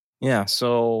 Yeah,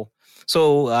 so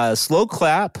slow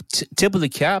clap, tip of the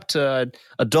cap to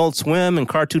Adult Swim and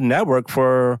Cartoon Network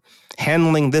for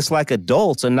handling this like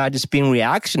adults and not just being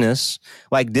reactionists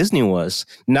like Disney was.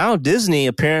 Now Disney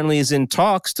apparently is in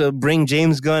talks to bring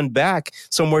James Gunn back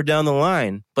somewhere down the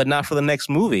line, but not for the next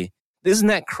movie. Isn't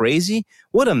that crazy?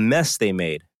 What a mess they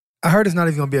made. I heard it's not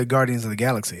even going to be a Guardians of the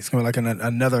Galaxy. It's going to be like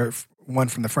another one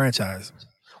from the franchise.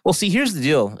 Well, see, here's the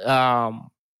deal.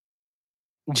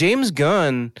 James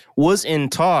Gunn was in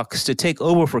talks to take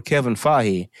over for Kevin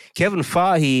Feige. Kevin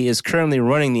Feige is currently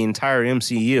running the entire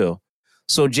MCU.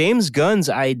 So James Gunn's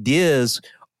ideas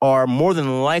are more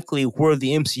than likely where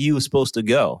the MCU is supposed to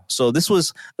go. So this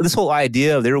whole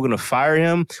idea of they were going to fire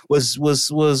him was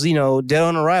dead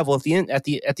on arrival at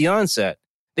the onset.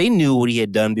 They knew what he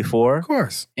had done before, of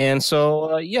course. And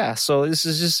so so this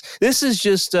is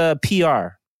just PR,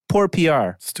 poor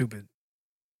PR, stupid.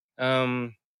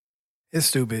 It's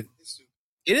stupid.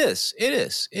 It is.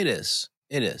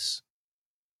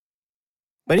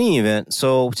 But in any event,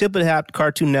 so tip of the hat to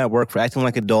Cartoon Network for acting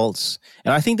like adults.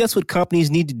 And I think that's what companies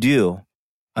need to do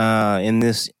in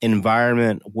this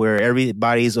environment where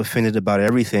everybody's offended about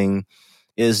everything,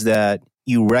 is that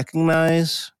you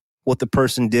recognize what the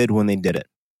person did when they did it.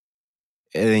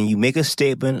 And then you make a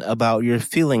statement about your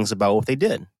feelings about what they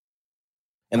did.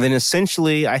 And then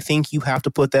essentially, I think you have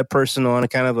to put that person on a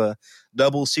kind of a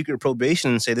double secret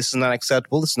probation and say, this is not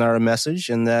acceptable, this is not our message,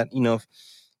 and that,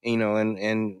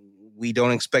 and we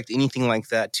don't expect anything like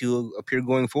that to appear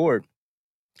going forward.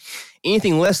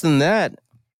 Anything less than that,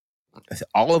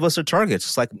 all of us are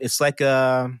targets. It's like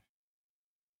the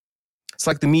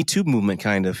Me Too movement,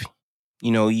 kind of.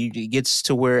 It gets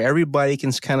to where everybody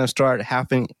can kind of start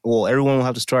everyone will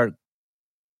have to start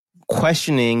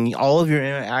questioning all of your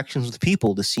interactions with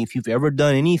people to see if you've ever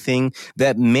done anything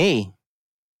that may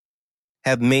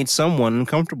have made someone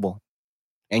uncomfortable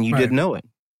and you didn't know it.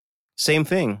 Same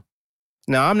thing.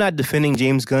 Now, I'm not defending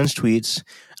James Gunn's tweets.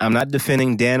 I'm not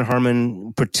defending Dan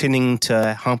Harmon pretending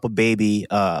to hump a baby,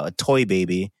 a toy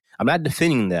baby. I'm not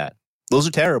defending that. Those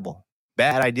are terrible,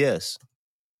 bad ideas.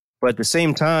 But at the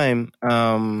same time,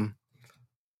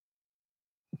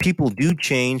 people do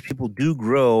change, people do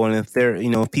grow, and if they're,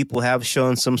 if people have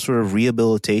shown some sort of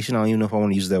rehabilitation, I don't even know if I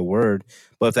want to use that word,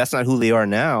 but if that's not who they are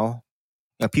now,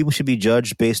 people should be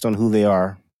judged based on who they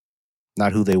are,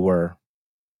 not who they were.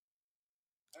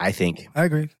 I think. I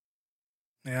agree.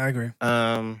 Yeah, I agree.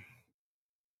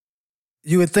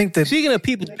 You would think that... Speaking of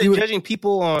people, judging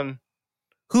people on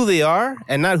who they are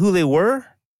and not who they were,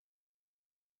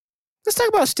 let's talk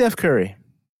about Steph Curry.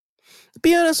 To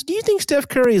be honest, do you think Steph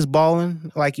Curry is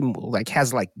balling?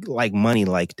 Has money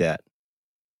like that?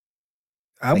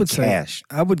 I would say cash.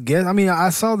 I would guess. I mean, I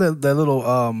saw the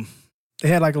little... they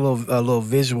had like a little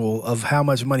visual of how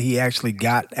much money he actually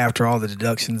got after all the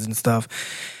deductions and stuff.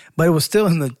 But it was still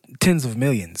in the tens of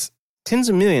millions. Tens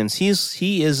of millions. He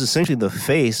is essentially the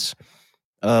face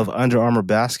of Under Armour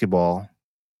basketball.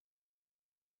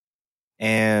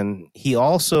 And he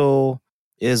also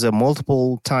is a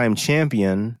multiple-time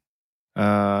champion.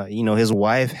 His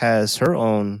wife has her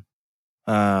own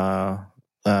line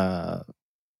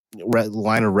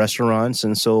of restaurants.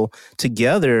 And so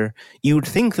together, you would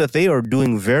think that they are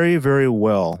doing very, very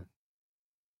well.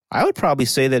 I would probably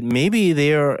say that maybe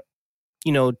they are,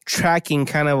 tracking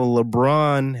kind of a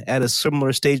LeBron at a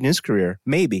similar stage in his career.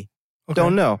 Maybe. Okay.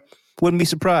 Don't know. Wouldn't be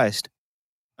surprised.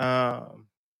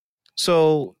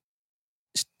 So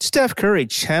Steph Curry,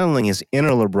 channeling his inner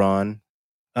LeBron,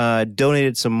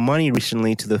 donated some money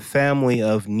recently to the family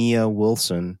of Nia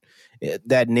Wilson.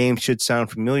 That name should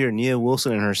sound familiar. Nia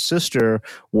Wilson and her sister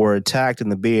were attacked in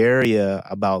the Bay Area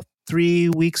about 3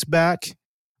 weeks back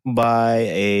by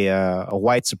a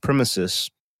white supremacist.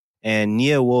 And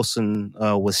Nia Wilson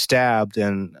was stabbed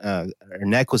and her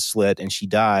neck was slit and she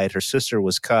died. Her sister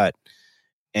was cut.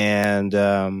 And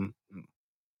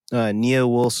Nia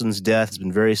Wilson's death has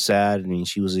been very sad. I mean,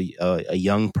 she was a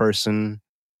young person,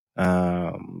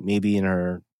 maybe in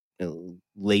her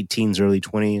late teens, early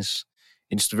 20s.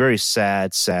 And just a very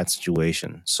sad, sad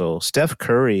situation. So Steph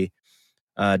Curry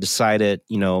decided,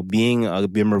 being a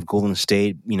member of Golden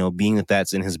State, being that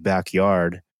that's in his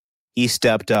backyard, he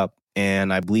stepped up.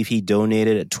 And I believe he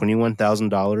donated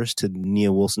 $21,000 to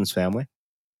Nia Wilson's family.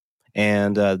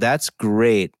 And that's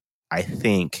great, I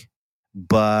think.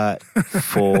 But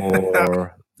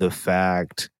for the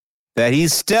fact that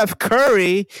he's Steph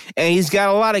Curry and he's got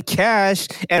a lot of cash,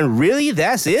 and really,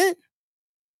 that's it?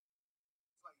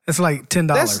 It's like $10.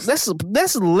 That's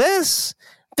less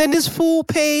than this fool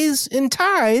pays in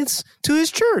tithes to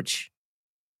his church.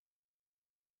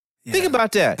 Yeah. Think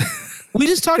about that. We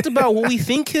just talked about what we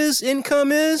think his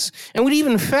income is, and we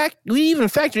even factor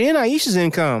in Aisha's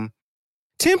income.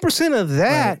 10% of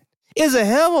that is a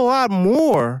hell of a lot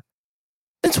more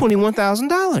than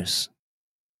 $21,000.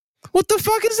 What the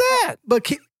fuck is that? But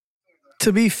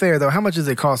to be fair, though, how much does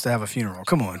it cost to have a funeral?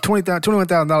 Come on,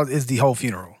 $21,000 is the whole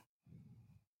funeral.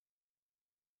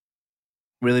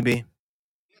 Really, B?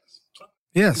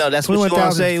 Yes. No, that's what you want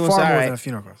to say. Far more than a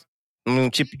funeral cost. I'm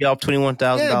going to chip you off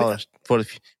 $21,000 for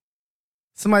the.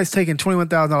 Somebody's taking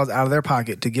 $21,000 out of their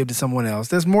pocket to give to someone else.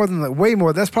 There's more than way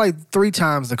more. That's probably 3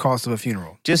 times the cost of a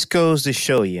funeral. Just goes to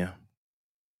show you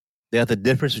that the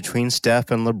difference between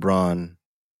Steph and LeBron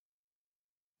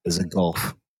is a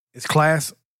gulf. It's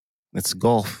class. It's a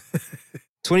gulf.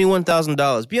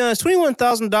 $21,000. Be honest,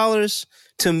 $21,000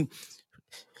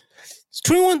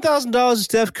 to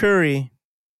Steph Curry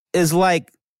is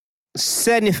like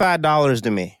 $75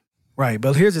 to me. Right,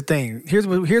 but here's the thing. Here's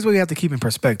what we have to keep in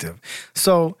perspective.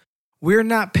 So we're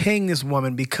not paying this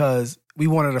woman because we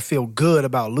want her to feel good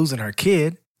about losing her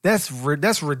kid. That's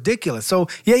ridiculous. So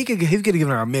yeah, he could have given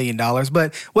her $1 million,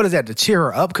 but what is that, to cheer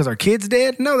her up because her kid's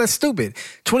dead? No, that's stupid.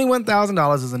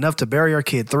 $21,000 is enough to bury her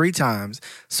kid 3 times.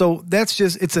 So that's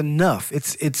it's enough.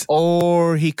 It's.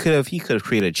 Or he could have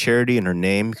created a charity in her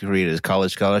name. He could have created a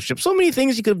college scholarship. So many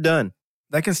things he could have done.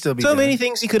 That can still be. So many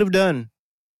things he could have done.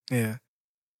 Yeah.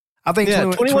 I think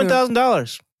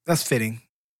 $21,000. That's fitting.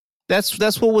 That's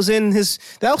what was in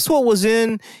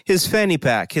his fanny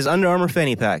pack, his Under Armour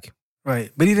fanny pack.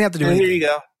 Right, but he didn't have to do anything. Here you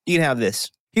go. You can have this.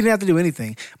 He didn't have to do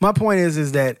anything. My point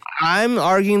is that I'm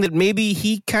arguing that maybe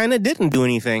he kind of didn't do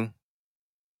anything.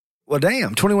 Well,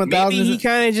 damn, $21,000. Maybe he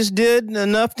kind of just did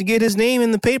enough to get his name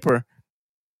in the paper.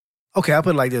 Okay, I'll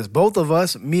put it like this: both of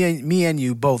us, me and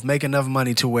you, both make enough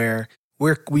money to where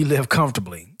we live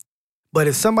comfortably. But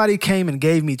if somebody came and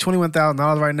gave me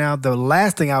 $21,000 right now, the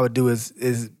last thing I would do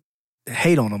is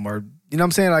hate on them, or you know what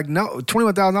I'm saying? Like, no,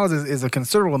 $21,000 is a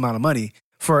considerable amount of money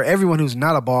for everyone who's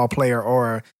not a ball player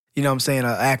or, you know what I'm saying, an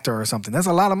actor or something. That's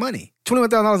a lot of money.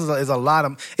 $21,000 is a lot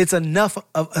of, it's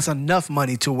enough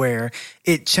money to where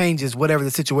it changes whatever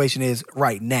the situation is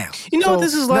right now. You know what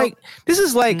this is like? This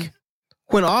is like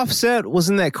when Offset was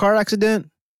in that car accident.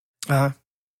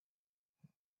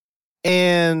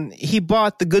 And he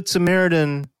bought the Good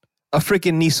Samaritan a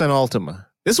freaking Nissan Altima.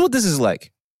 This is what this is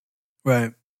like.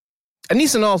 Right. A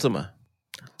Nissan Altima.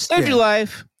 Saved your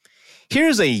life.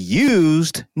 Here's a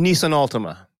used Nissan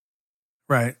Altima.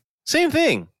 Right. Same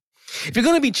thing. If you're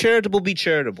going to be charitable, be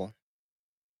charitable.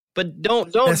 But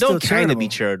don't kind of be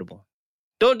charitable.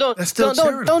 Don't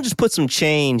just put some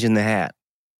change in the hat.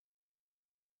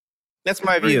 That's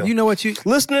my view. You know what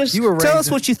listeners, tell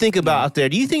us what you think about out there.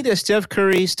 Do you think that Steph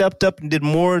Curry stepped up and did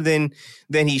more than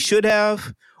he should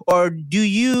have? Or do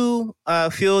you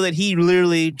feel that he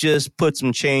literally just put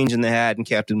some change in the hat and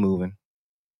kept it moving?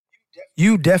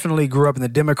 You definitely grew up in the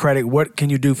Democratic what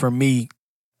can you do for me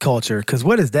culture. Because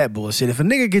what is that bullshit? If a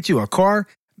nigga gets you a car,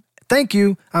 thank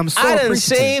you. I'm so appreciative. I done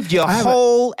saved your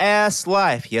whole ass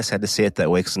life. Yes, I had to say it that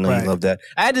way because I know you love that.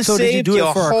 I had to save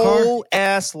your whole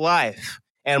ass life.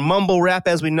 And mumble rap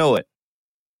as we know it.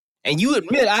 And you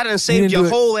admit I done saved your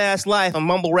whole ass life on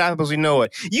mumble rap as we know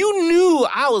it. You knew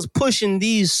I was pushing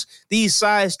these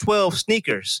size 12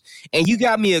 sneakers. And you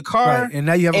got me a car. Right. And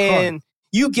now you have a car. And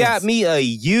you got me a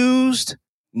used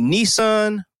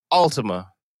Nissan Altima.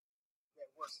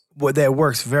 Well, that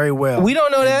works very well. We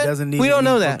don't know that. We don't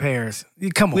know that. Repairs.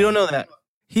 Come on. We don't know that.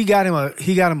 He got him a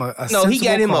no. He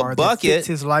got him a bucket. That fits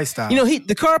his lifestyle. You know,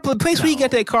 the place where he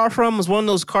got that car from was one of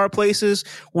those car places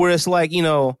where it's like, you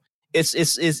know,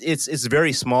 it's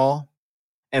very small,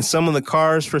 and some of the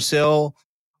cars for sale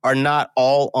are not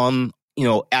all on, you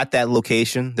know, at that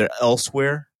location. They're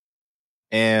elsewhere.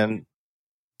 And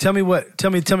tell me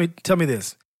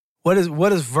this. What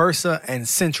does Versa and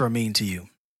Sentra mean to you?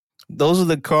 Those are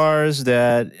the cars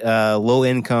that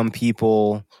low-income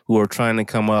people who are trying to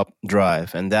come up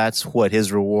drive, and that's what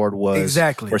his reward was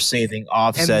for saving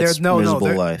Offset's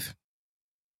miserable life.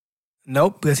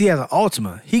 Nope, because he has an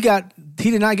Altima. He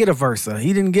did not get a Versa.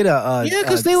 He didn't get a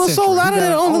because they were sold out of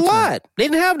it on the lot. They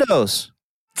didn't have those.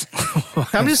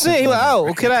 I'm just saying.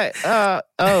 Oh, can I?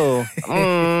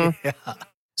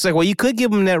 It's like, well, you could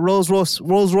give him that Rolls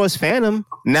Royce Phantom.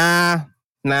 Nah,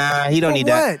 he don't need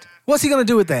that. What's he gonna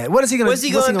do with that? What's he gonna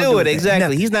do with it? Exactly.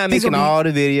 Nothing. He's not making all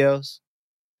the videos.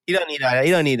 He don't need that.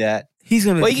 He don't need that. He's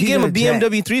gonna. Well, you can give him a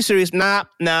BMW 3 Series. Nah.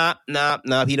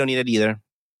 He don't need it either.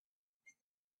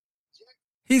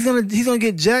 He's gonna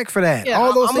get jacked for that. Yeah,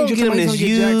 all those I'm things gonna get him this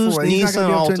used Nissan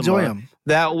Altima. Enjoy him.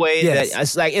 That way,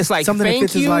 it's like something that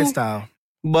fits his lifestyle.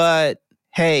 But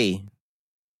hey,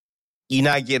 you're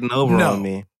not getting over on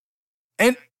me.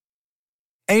 And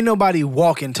ain't nobody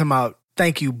walking to my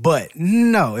thank you, but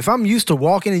no. If I'm used to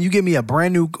walking and you give me a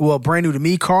brand new to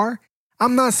me car,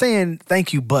 I'm not saying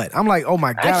thank you, but I'm like, oh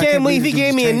my God. I can't believe he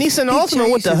gave me a Nissan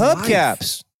Altima with the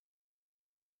hubcaps.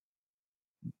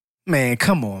 Man,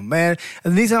 come on, man. A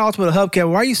Nissan Altima with a hubcap.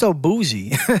 Why are you so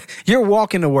bougie? You're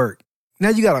walking to work. Now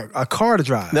you got a car to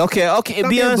drive. Okay.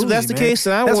 Be honest, if that's the case,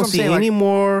 then I won't see any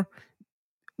more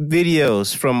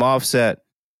videos from Offset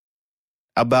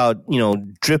about, you know,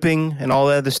 dripping and all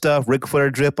that other stuff, Ric Flair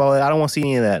drip, all that. I don't want to see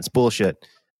any of that. It's bullshit.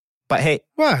 But hey.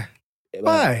 Why?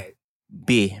 I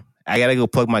got to go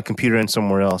plug my computer in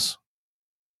somewhere else.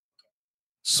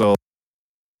 So.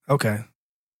 Okay.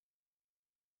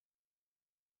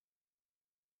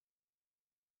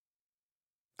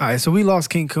 All right, so we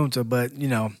lost King Kunta, but, you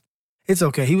know, it's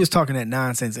okay. He was talking that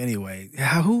nonsense anyway.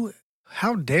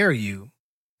 How dare you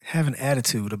have an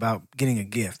attitude about getting a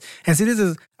gift? And see, this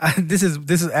is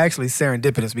actually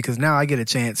serendipitous because now I get a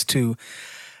chance to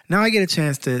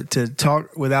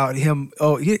talk without him.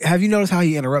 Oh, have you noticed how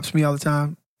he interrupts me all the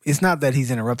time? It's not that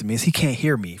he's interrupting me. It's he can't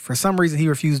hear me. For some reason, he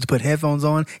refused to put headphones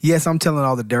on. Yes, I'm telling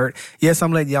all the dirt. Yes,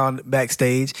 I'm letting y'all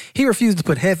backstage. He refused to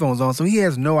put headphones on, so he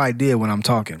has no idea when I'm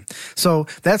talking. So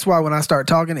that's why when I start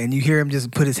talking and you hear him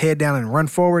just put his head down and run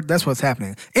forward, that's what's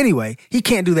happening. Anyway, he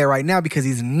can't do that right now because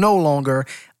he's no longer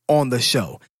on the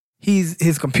show.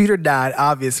 His computer died,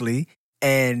 obviously,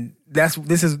 and this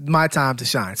is my time to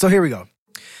shine. So here we go.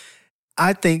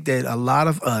 I think that a lot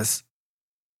of us,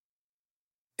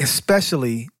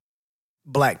 especially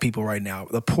black people right now,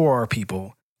 the poorer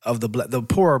people of the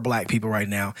poorer black people right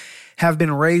now, have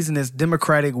been raised in this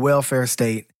democratic welfare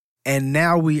state And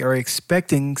now we are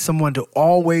expecting someone to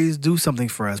always do something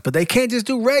for us. But they can't just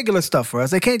do regular stuff for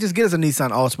us. They can't just get us a Nissan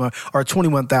Altima or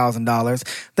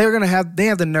 $21,000. They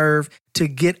have the nerve to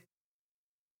get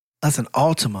us an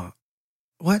Altima.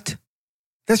 What?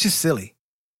 That's just silly.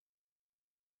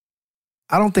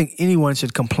 I don't think anyone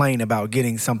should complain about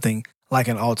getting something like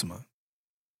an Altima.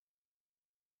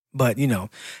 But,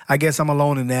 I guess I'm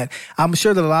alone in that. I'm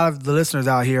sure that a lot of the listeners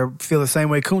out here feel the same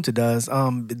way Kunta does,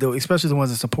 especially the ones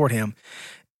that support him.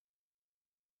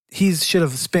 He should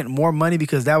have spent more money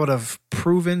because that would have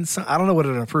proven I don't know what it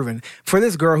would have proven. For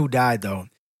this girl who died, though,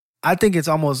 I think it's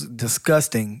almost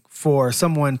disgusting for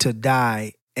someone to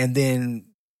die and then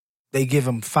they give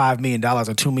him $5 million or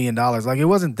 $2 million. Like, it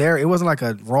wasn't like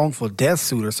a wrongful death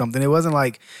suit or something. It wasn't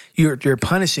like you're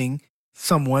punishing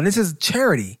someone. This is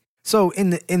charity. So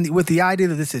with the idea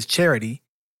that this is charity,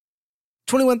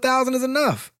 $21,000 is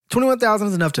enough. $21,000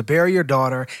 is enough to bury your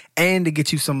daughter and to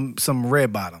get you some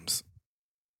red bottoms.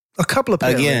 A couple of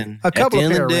pair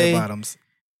of red bottoms.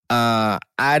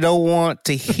 I don't want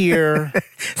to hear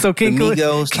so King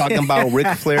Migos talking about Ric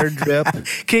Flair drip.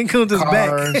 King Kunta's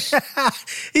back.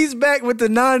 He's back with the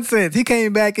nonsense. He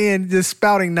came back in just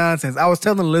spouting nonsense. I was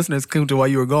telling the listeners, Kunta, while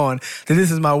you were gone, that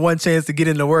this is my one chance to get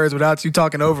into words without you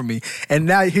talking over me. And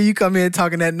now here you come in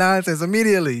talking that nonsense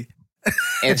immediately.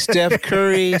 And Steph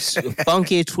Curry's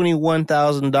funky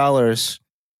 $21,000.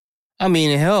 I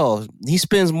mean, hell, he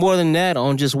spends more than that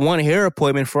on just one hair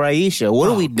appointment for Aisha. What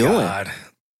are we doing? God.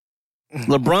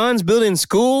 LeBron's building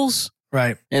schools,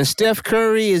 right? And Steph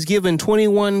Curry is giving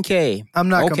 $21K. I'm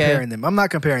not comparing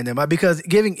them because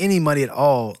giving any money at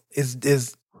all is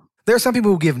there are some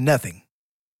people who give nothing.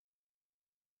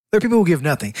 There are people who give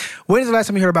nothing. When is the last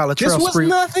time you heard about Latrell Sprewell? This was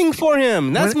nothing for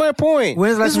him. That's my point.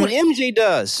 This is what MJ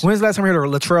does. When's the last time you heard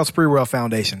of Latrell Sprewell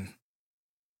Foundation?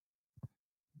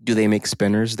 Do they make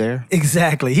spinners there?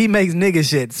 Exactly. He makes nigga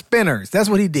shit. Spinners. That's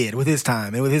what he did with his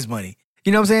time and with his money.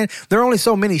 You know what I'm saying? There are only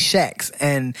so many Shaqs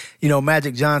and,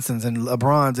 Magic Johnsons and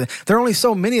LeBrons. And there are only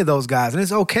so many of those guys. And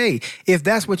it's okay. If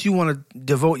that's what you want to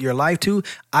devote your life to,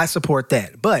 I support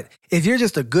that. But if you're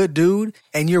just a good dude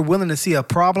and you're willing to see a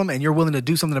problem and you're willing to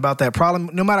do something about that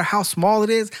problem, no matter how small it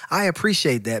is, I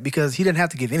appreciate that because he didn't have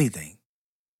to give anything.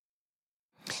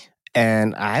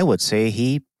 And I would say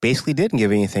he basically didn't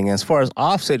give anything. As far as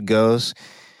Offset goes,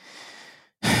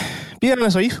 be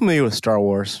honest, are you familiar with Star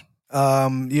Wars?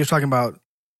 You're talking about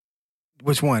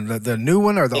which one? The new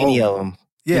one or the old one? Any of them.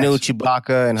 Yes. You know who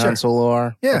Chewbacca and Han Solo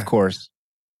are? Yeah. Of course.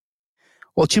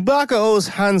 Well, Chewbacca owes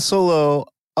Han Solo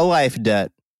a life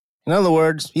debt. In other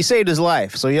words, he saved his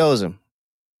life, so he owes him.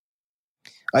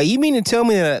 You mean to tell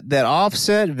me that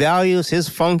Offset values his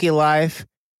funky life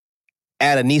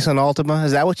at a Nissan Altima?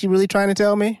 Is that what you're really trying to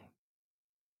tell me?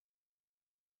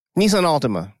 Nissan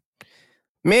Altima.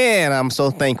 Man, I'm so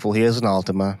thankful here's an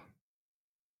Altima.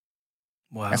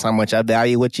 Wow. That's how much I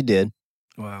value what you did.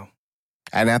 Wow.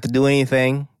 I didn't have to do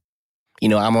anything.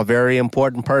 I'm a very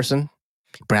important person.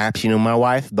 Perhaps my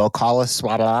wife. They'll call us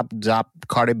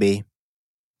Cardi B.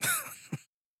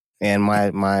 And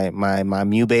my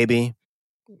Mew baby,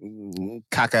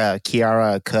 Kaka,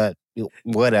 Kiara, Cut,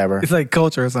 whatever. It's like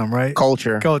culture or something, right?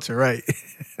 Culture, right.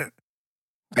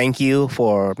 Thank you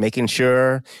for making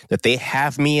sure that they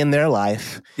have me in their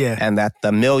life. Yeah. And that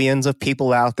the millions of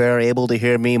people out there are able to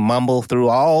hear me mumble through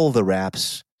all the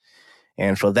raps.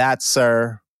 And for that,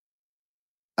 sir,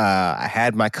 I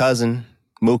had my cousin,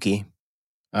 Mookie.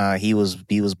 He was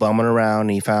bumming around.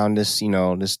 And he found this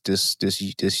used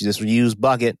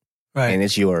bucket. Right. And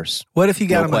it's yours. What if he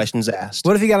got no questions asked?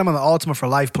 What if he got him on the Ultima for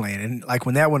Life plan? And like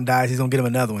when that one dies, he's going to get him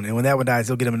another one. And when that one dies,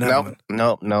 he'll get him another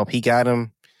one. Nope. He got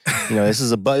him. This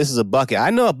is a bucket. I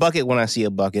know a bucket when I see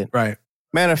a bucket. Right.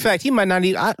 Matter of fact, he might not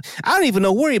even. I don't even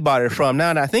know where he bought it from.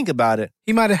 Now that I think about it,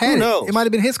 he might have had Who knows? It might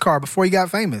have been his car before he got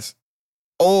famous.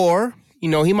 Or he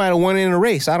might have won in a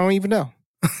race. I don't even know.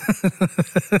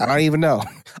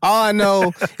 All I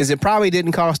know is it probably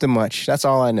didn't cost him much. That's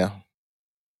all I know.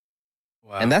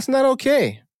 Wow. And that's not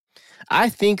okay. I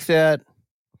think that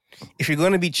if you're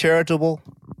going to be charitable,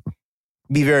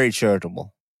 be very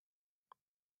charitable.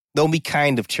 Don't be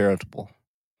kind of charitable.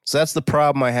 So that's the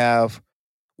problem I have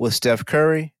with Steph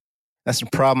Curry. That's the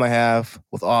problem I have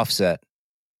with Offset,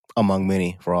 among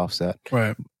many for Offset.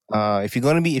 Right. If you're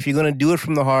going to do it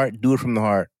from the heart, do it from the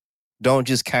heart. Don't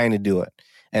just kind of do it.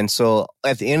 And so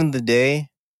at the end of the day,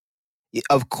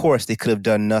 of course they could have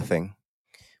done nothing.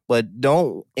 But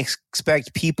don't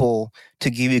expect people to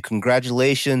give you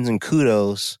congratulations and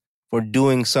kudos for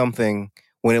doing something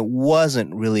when it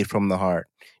wasn't really from the heart.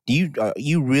 Do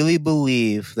you really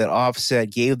believe that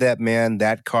Offset gave that man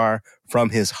that car from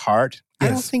his heart? Yes.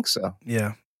 I don't think so.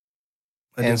 Yeah.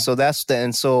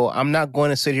 And so I'm not going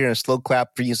to sit here and slow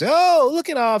clap for you and say, oh, look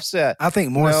at Offset. I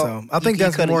think more so. I think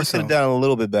that's more so. Could have done a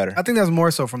little bit better. I think that's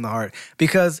more so from the heart.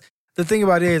 Because the thing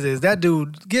about it is that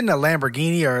dude getting a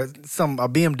Lamborghini or a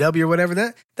BMW or whatever,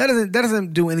 that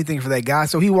doesn't do anything for that guy.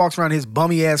 So he walks around his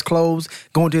bummy ass clothes,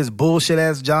 going to his bullshit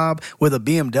ass job with a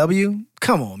BMW.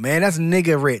 Come on, man, that's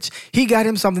nigga rich. He got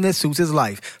him something that suits his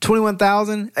life.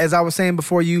 $21,000, as I was saying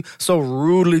before you so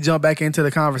rudely jumped back into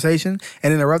the conversation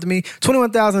and interrupted me.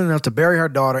 $21,000 enough to bury her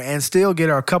daughter and still get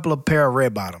her a couple of pair of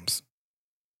red bottoms.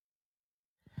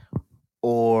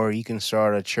 Or you can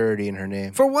start a charity in her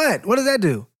name. For what? What does that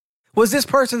do? Was this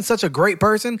person such a great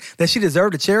person that she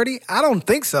deserved a charity? I don't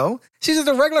think so. She's just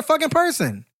a regular fucking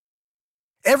person.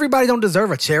 Everybody don't deserve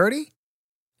a charity.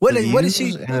 What is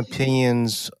she? And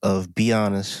opinions of Be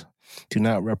Honest do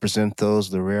not represent those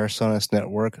of the Rare Sonus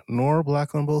Network nor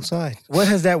Black on Both Sides. What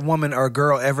has that woman or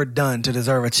girl ever done to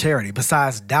deserve a charity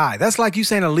besides die? That's like you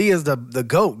saying Aaliyah's the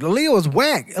GOAT. Aaliyah was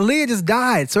whack. Aaliyah just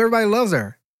died, so everybody loves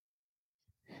her.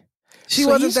 She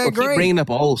wasn't that great. Keep bringing up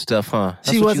old stuff, huh?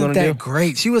 She wasn't that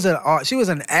great. She was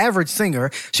an average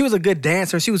singer. She was a good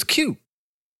dancer. She was cute.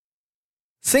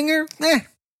 Singer,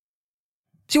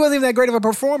 she wasn't even that great of a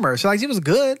performer. She was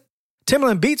good.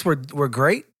 Timbaland beats were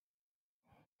great.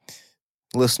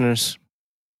 Listeners,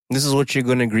 this is what you're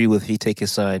going to agree with if you take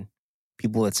his side.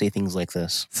 People that say things like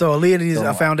this. So Aaliyah needs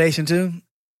a foundation too.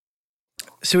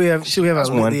 Should we have the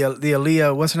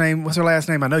Aaliyah? What's her name? What's her last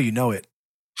name? I know you know it.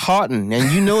 Houghton,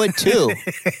 and you know it too.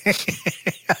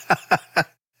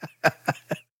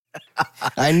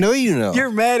 I know you know.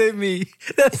 You're mad at me.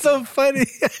 That's so funny.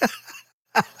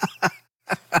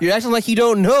 You're acting like you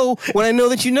don't know when I know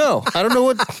that you know. I don't know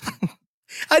what.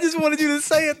 I just wanted you to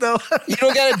say it, though. You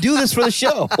don't got to do this for the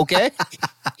show, okay?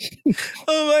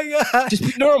 Oh, my God. Just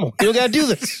be normal. You don't got to do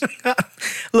this.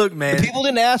 Look, man. The people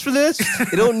didn't ask for this.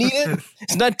 They don't need it.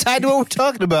 It's not tied to what we're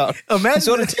talking about.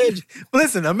 Imagine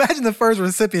the first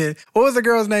recipient. What was the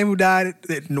girl's name who died?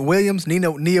 Williams?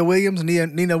 Nina Williams?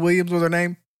 Nina Williams was her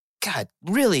name? God,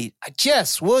 really?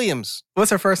 Jess Williams.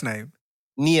 What's her first name?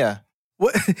 Nia.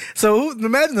 What? So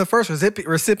imagine the first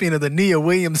recipient of the Nia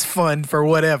Williams Fund for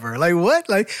whatever. Like what?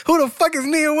 Like who the fuck is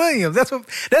Nia Williams? That's what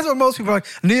most people are like.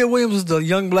 Nia Williams was the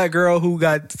young black girl who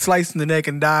got sliced in the neck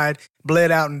and died, bled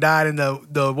out and died in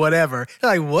the whatever.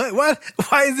 They're like what? What?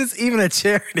 Why is this even a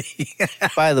charity?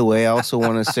 By the way, I also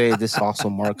want to say this also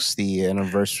marks the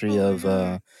anniversary of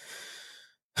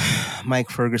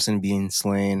Mike Ferguson being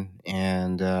slain,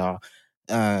 and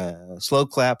slow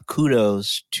clap.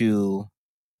 Kudos to.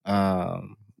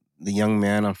 The young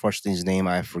man, unfortunately his name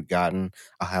I've forgotten,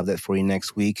 I'll have that for you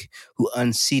next week, who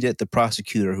unseated the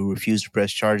prosecutor who refused to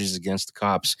press charges against the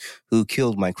cops who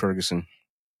killed Mike Ferguson.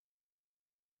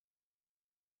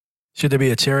 Should there be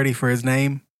a charity for his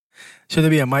name? Should there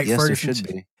be a Mike Ferguson? Yes, there should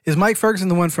be. Is Mike Ferguson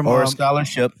the one from... Or a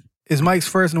scholarship. Is Mike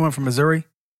Ferguson the one from Missouri?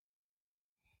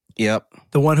 Yep.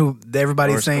 The one who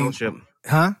everybody's saying...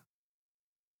 Huh?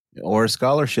 Or a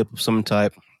scholarship of some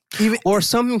type. Or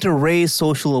something to raise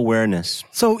social awareness.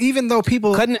 So even though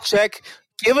people cutting a check,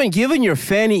 given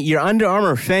your Under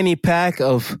Armour fanny pack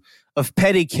of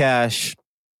petty cash,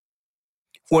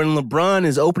 when LeBron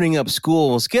is opening up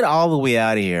schools, get all the way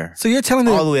out of here. So you're telling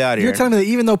me all the way out of here. You're telling me that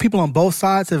even though people on both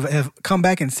sides have come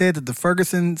back and said that the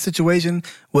Ferguson situation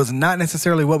was not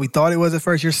necessarily what we thought it was at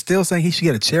first, you're still saying he should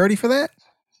get a charity for that?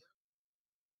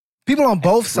 People on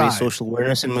both sides. Social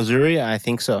awareness in Missouri? I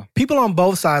think so. People on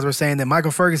both sides were saying that Michael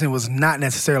Ferguson was not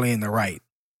necessarily in the right.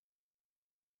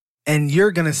 And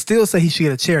you're going to still say he should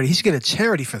get a charity. He should get a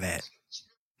charity for that.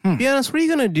 Be honest, what are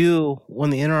you going to do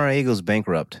when the NRA goes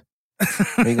bankrupt?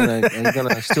 Are you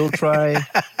gonna still try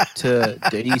to?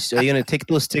 Are you gonna take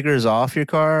those stickers off your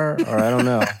car, or I don't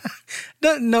know?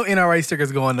 No NRA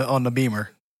stickers go on the Beamer.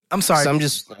 I'm sorry.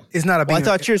 It's not a Beamer. Well, I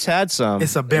thought yours had some.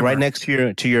 It's a Beamer right next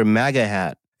to your MAGA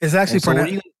hat. It's actually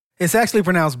It's actually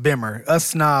pronounced Bimmer. Us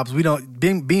snobs, we don't.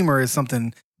 Beamer is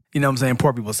something, you know what I'm saying,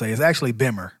 poor people say. It's actually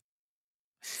Bimmer.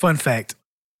 Fun fact.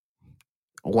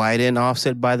 Why didn't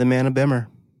Offset buy the man a Bimmer?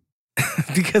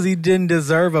 Because he didn't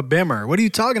deserve a Bimmer. What are you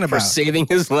talking about? For saving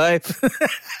his life.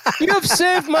 You have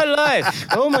saved my life.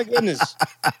 Oh my goodness.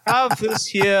 Have this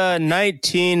here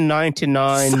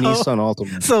 1999 Nissan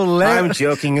Altima. I'm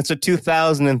joking. It's a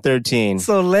 2013.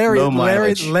 So Larry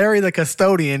the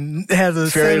custodian has a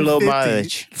very 750. Low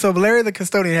mileage. So Larry the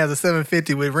custodian has a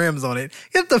 750 with rims on it.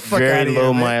 Get the fuck out of here. Very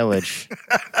low mileage.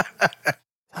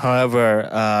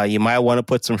 However, you might want to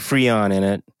put some Freon in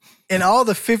it. In all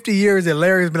the 50 years that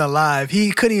Larry's been alive,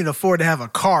 he couldn't even afford to have a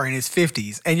car in his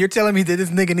 50s. And you're telling me that this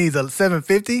nigga needs a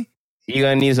 750? You're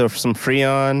going to need some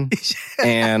Freon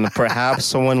and perhaps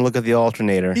someone look at the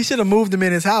alternator. He should have moved him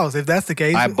in his house if that's the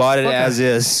case. I bought it as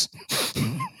is.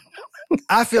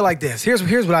 I feel like this. Here's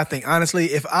what I think. Honestly,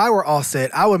 if I were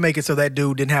Offset, I would make it so that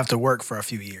dude didn't have to work for a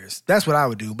few years. That's what I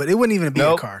would do. But it wouldn't even be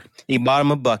a car. He bought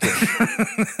him a bucket.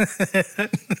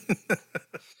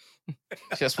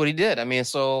 That's what he did. I mean,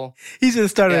 so he should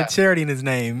have started a charity in his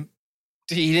name.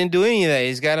 He didn't do any of that.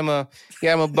 He's got him a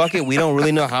bucket. We don't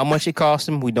really know how much it cost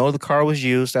him. We know the car was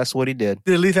used. That's what he did.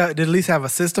 Did it at least have a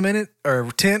system in it or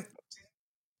a tent?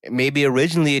 Maybe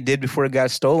originally it did before it got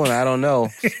stolen. I don't know.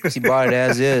 He bought it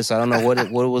as is. I don't know what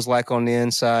it was like on the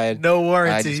inside. No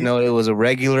warranty. I just know it was a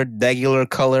regular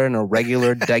color and a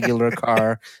regular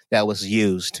car that was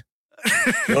used.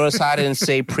 Notice I didn't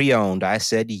say pre-owned. I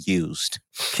said used.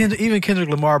 Even Kendrick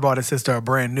Lamar bought his sister a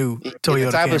brand new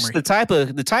Toyota Camry.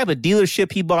 The type of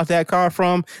dealership he bought that car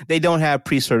from, they don't have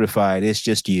pre-certified. It's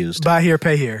just used. Buy here,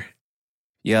 pay here.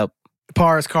 Yep.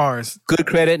 Pars cars. Good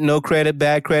credit, no credit,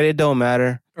 bad credit, don't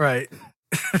matter. Right.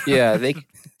 Yeah, they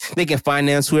can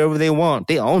finance whoever they want.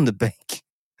 They own the bank.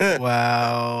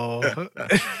 Wow.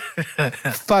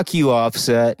 Fuck you,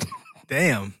 Offset.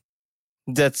 Damn.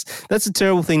 That's a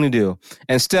terrible thing to do.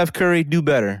 And Steph Curry, do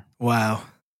better. Wow.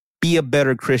 Be a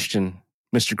better Christian,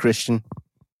 Mr. Christian.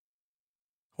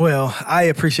 Well, I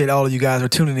appreciate all of you guys for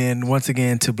tuning in once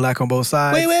again to Black on Both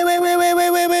Sides.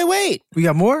 Wait. We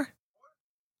got more?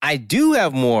 I do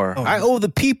have more. Oh. I owe the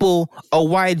people a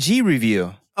YG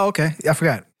review. Oh, okay. I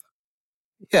forgot.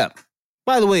 Yeah.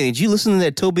 By the way, did you listen to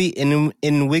that Toby in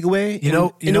Wigway? You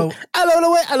know.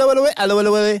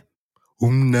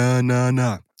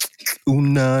 Na. You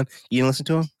didn't listen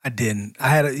to him? I didn't. I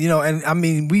had and I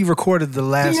mean, we recorded the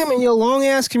last. Damn, in your long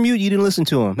ass commute, you didn't listen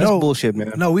to him. That's bullshit,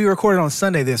 man. No, we recorded on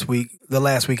Sunday the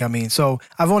last week. I mean, so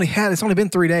it's only been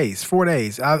 4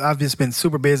 days. I've just been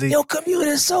super busy. Your commute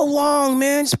is so long,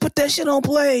 man. Just put that shit on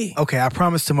play. Okay, I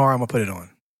promise tomorrow I'm gonna put it on.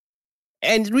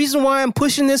 And the reason why I'm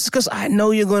pushing this is because I know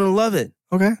you're gonna love it.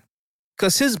 Okay.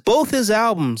 Because both his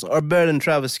albums are better than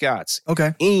Travis Scott's.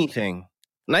 Okay. Anything.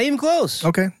 Not even close.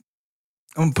 Okay.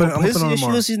 I'm putting on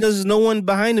tomorrow. There's no one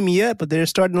behind him yet, but they're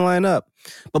starting to line up.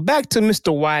 But back to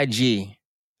Mr. YG.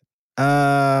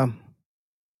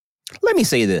 Let me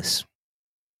say this.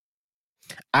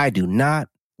 I do not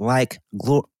like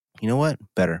You know what?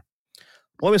 Better.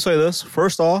 Let me say this.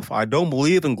 First off, I don't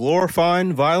believe in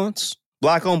glorifying violence,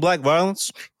 black on black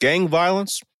violence, gang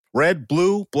violence, red,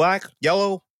 blue, black,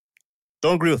 yellow.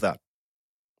 Don't agree with that.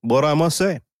 But I must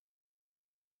say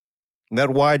that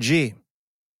YG,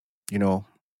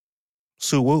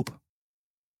 Sue Whoop.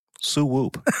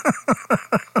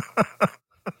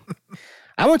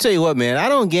 I'm going to tell you what, man. I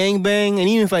don't gangbang, and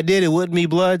even if I did, it wouldn't be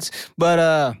Bloods.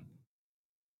 But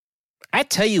I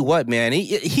tell you what, man.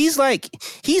 He's like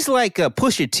a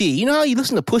Pusha T. You know how you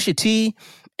listen to Pusha T,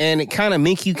 and it kind of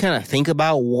make you kind of think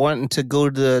about wanting to go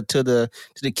to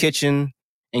the kitchen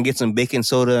and get some baking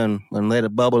soda and let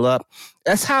it bubble up.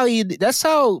 That's how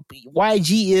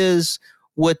YG is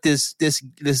with this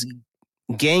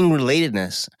gang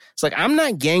relatedness. It's like, I'm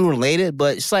not gang related,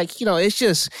 but it's like, it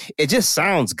just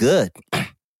sounds good.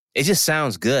 It just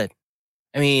sounds good.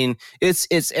 I mean,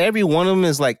 it's every one of them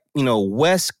is like,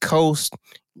 West Coast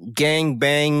gang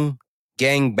bangers.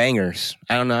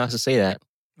 I don't know how to say that.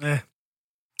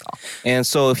 And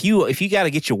so if you got to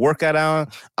get your workout on,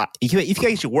 if you got to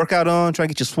get your workout on, try to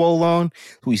get your swole on,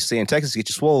 who we say in Texas, get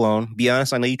your swole on. Be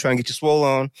honest, I know you're trying to get your swole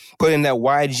on. Put in that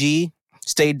YG,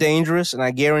 stay dangerous, and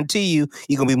I guarantee you're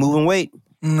going to be moving weight.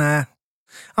 Nah,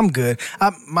 I'm good.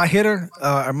 My hitter,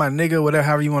 or my nigga, whatever,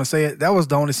 however you want to say it, that was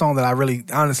the only song that I really,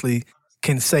 honestly,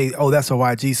 can say, oh, that's a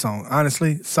YG song.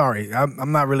 Honestly, sorry.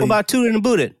 I'm not really. What about Tootin' and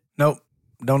Booted? Nope.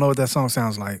 Don't know what that song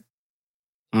sounds like.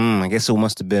 I guess it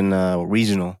must have been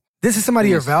regional. This is somebody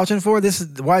you're vouching for? This is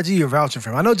YG you're vouching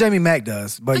for. I know Jamie Mack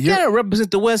does, but you gotta represent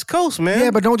the West Coast, man.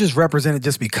 Yeah, but don't just represent it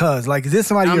just because. Like, is this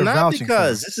somebody you're vouching for?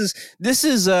 This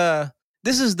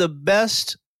is the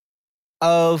best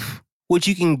of what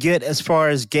you can get as far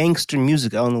as gangster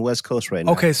music on the West Coast right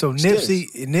now. Okay, so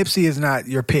Nipsey is not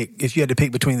your pick if you had to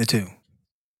pick between the two.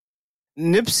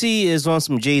 Nipsey is on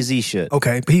some Jay-Z shit.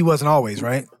 Okay, but he wasn't always,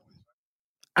 right?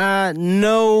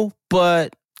 No,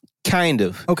 but kind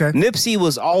of. Okay. Nipsey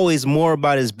was always more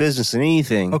about his business than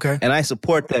anything. Okay. And I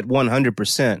support that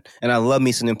 100%. And I love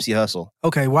me some Nipsey Hussle.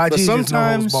 Okay, YG is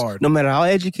sometimes, no matter how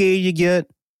educated you get,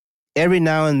 every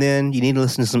now and then you need to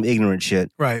listen to some ignorant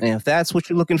shit. Right. And if that's what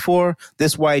you're looking for,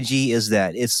 this YG is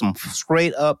that. It's some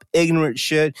straight up ignorant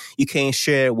shit. You can't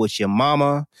share it with your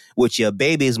mama, with your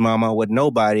baby's mama, with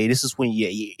nobody. This is when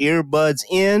your earbuds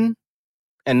in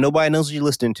and nobody knows what you're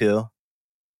listening to.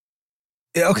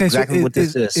 Okay, exactly so what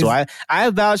this is. So I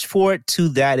vouch for it to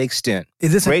that extent.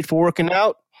 is this Great for working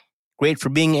out, great for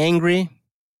being angry,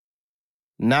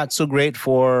 not so great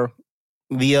for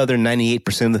the other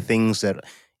 98% of the things that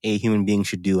a human being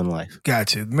should do in life.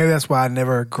 Gotcha. Maybe that's why I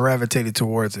never gravitated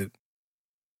towards it.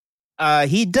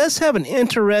 He does have an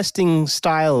interesting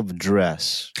style of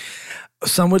dress.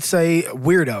 Some would say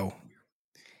weirdo.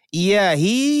 Yeah,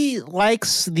 he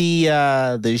likes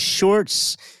the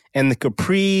shorts and the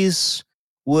capris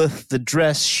with the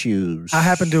dress shoes. I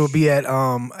happened to be at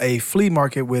a flea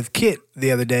market with Kit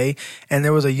the other day, and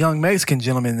there was a young Mexican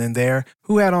gentleman in there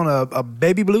who had on a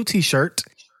baby blue T-shirt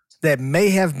that may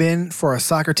have been for a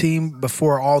soccer team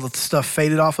before all the stuff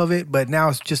faded off of it, but now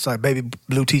it's just a baby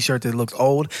blue T-shirt that looks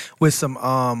old with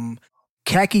some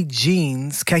khaki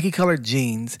colored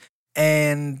jeans,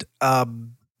 and I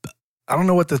don't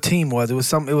know what the team was. It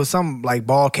was some like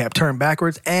ball cap turned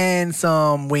backwards and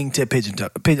some wing-tipped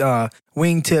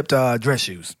dress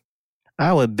shoes.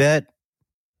 I would bet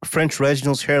French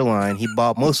Reginald's hairline, he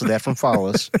bought most of that from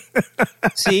Follis.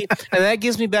 See, and that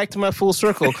gives me back to my full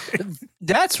circle.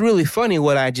 That's really funny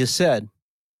what I just said.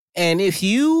 And if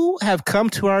you have come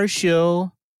to our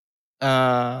show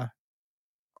all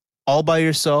by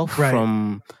yourself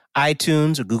from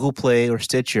iTunes or Google Play or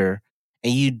Stitcher,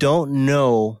 and you don't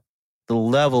know the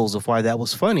levels of why that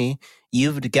was funny,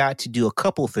 you've got to do a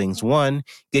couple things. One,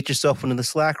 get yourself into the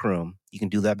Slack room. You can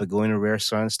do that by going to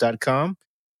rarescience.com,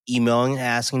 emailing and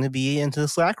asking to be into the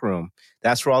Slack room.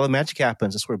 That's where all the magic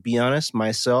happens. That's where Be Honest,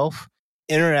 myself,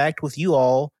 interact with you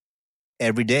all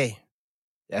every day.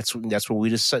 That's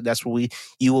where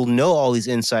you will know all these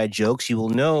inside jokes. You will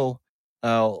know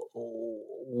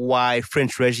why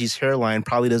French Reggie's hairline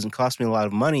probably doesn't cost me a lot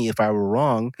of money if I were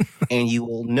wrong, and you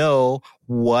will know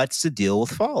what's the deal with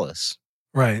Follis.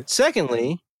 Right.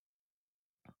 Secondly,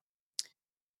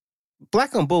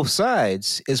 Black on Both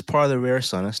Sides is part of the Rare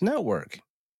Sonus Network.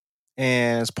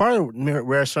 And as part of the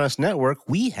Rare Sonus Network,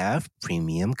 we have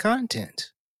premium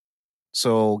content.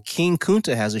 So King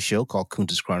Kunta has a show called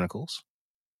Kunta's Chronicles.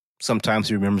 Sometimes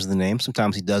he remembers the name,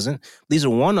 sometimes he doesn't. These are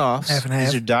one-offs. Half and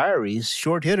half. These are diaries,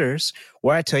 short hitters,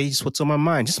 where I tell you just what's on my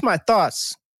mind. Just my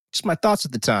thoughts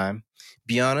at the time.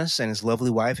 Be Honest and his lovely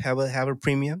wife have a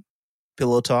premium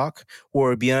pillow talk,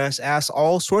 or Be Honest asks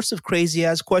all sorts of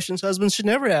crazy-ass questions husbands should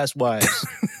never ask wives.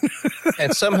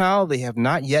 And somehow they have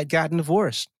not yet gotten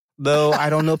divorced. Though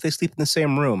I don't know if they sleep in the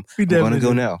same room. I'm going to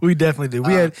go now. We definitely do.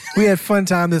 We had fun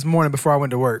time this morning before I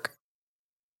went to work.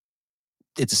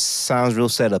 It sounds real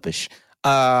setup-ish.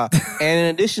 And in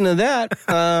addition to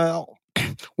that,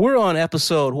 we're on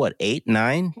episode, 8,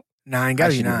 9? 9,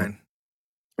 gotta be 9.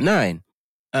 9.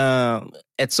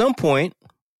 At some point,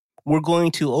 we're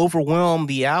going to overwhelm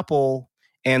the Apple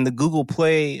and the Google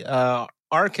Play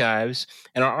archives,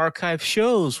 and our archive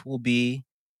shows will be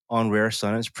on Rare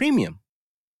Sonus Premium.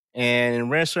 And in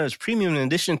Rare Sonus Premium, in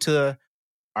addition to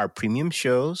our premium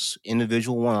shows,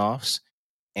 individual one-offs,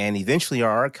 and eventually our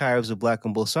archives of Black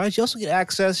on Both Sides, you also get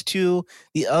access to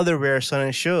the other Rare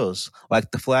Sonus shows,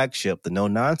 like the flagship, the No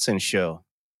Nonsense Show.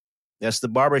 That's the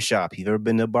barbershop. You've ever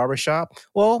been to a barbershop?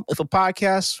 Well, if a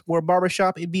podcast were a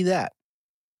barbershop, it'd be that.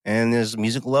 And there's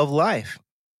Music Love Life,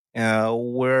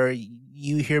 where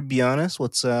you hear Be Honest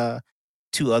with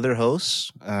two other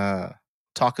hosts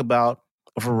talk about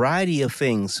a variety of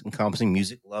things encompassing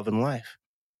music, love, and life.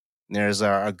 And there's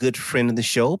our good friend of the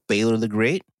show, Baylor the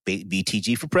Great,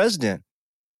 BTG for president.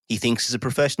 He thinks he's a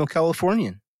professional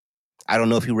Californian. I don't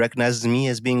know if he recognizes me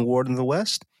as being Warden of the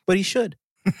West, but he should.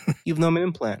 Even though I'm an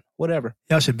implant, whatever.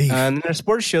 Y'all should be. And then there's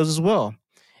sports shows as well.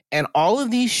 And all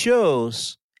of these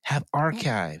shows have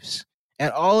archives.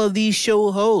 And all of these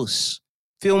show hosts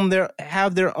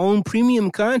have their own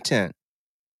premium content.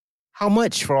 How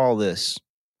much for all this?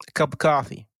 A cup of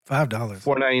coffee. $5.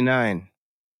 $4.99.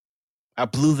 I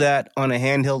blew that on a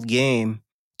handheld game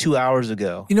 2 hours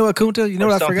ago. You know what, Kunta? You know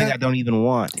what I forgot? Something I don't even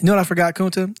want. You know what I forgot,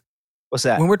 Kunta? What's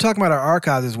that? When we're talking about our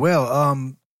archives as well,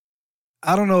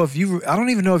 I don't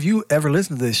even know if you ever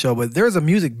listened to this show, but there's a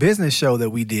music business show that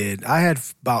we did. I had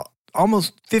about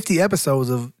almost 50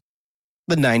 episodes of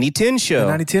the 90-10 show.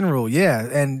 The 90-10 rule, yeah.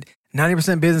 And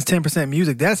 90% business, 10%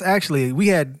 music. That's actually, we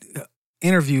had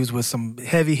interviews with some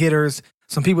heavy hitters,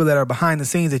 some people that are behind the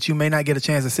scenes that you may not get a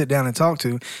chance to sit down and talk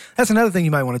to. That's another thing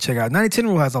you might want to check out. 90-10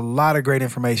 rule has a lot of great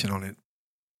information on it.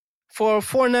 For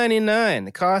 $4.99,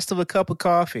 the cost of a cup of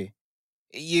coffee.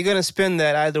 You're going to spend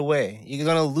that either way. You're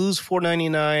going to lose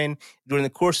 $4.99 during the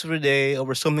course of a day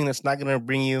over something that's not going to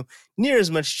bring you near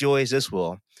as much joy as this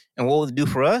will. And what will it do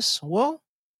for us? Well,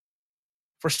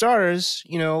 for starters,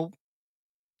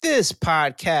 this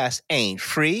podcast ain't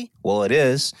free. Well, it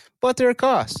is, but there are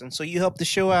costs. And so you help the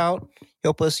show out,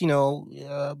 help us,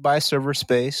 buy server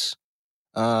space,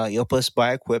 help us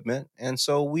buy equipment. And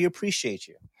so we appreciate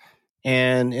you.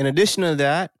 And in addition to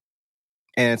that,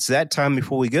 and it's that time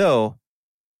before we go,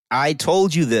 I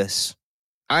told you this.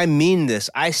 I mean this.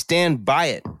 I stand by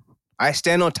it. I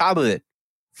stand on top of it.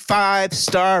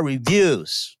 5-star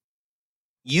reviews.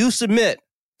 You submit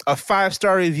a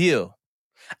 5-star review.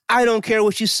 I don't care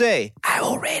what you say. I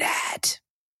will rate it.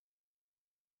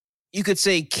 You could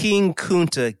say King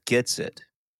Kunta gets it.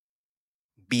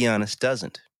 Be Honest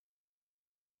doesn't.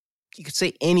 You could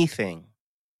say anything.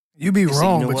 You'd be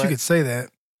wrong, what? You could say that.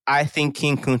 I think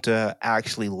King Kunta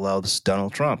actually loves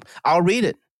Donald Trump. I'll read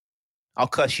it. I'll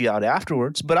cuss you out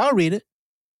afterwards, but I'll read it.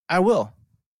 I will.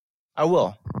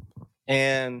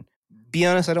 And be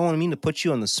honest, I don't want to mean to put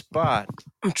you on the spot.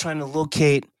 I'm trying to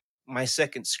locate my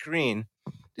second screen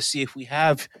to see if we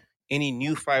have any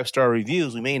new 5-star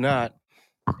reviews. We may not.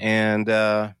 And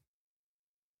let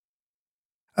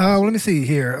me see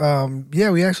here.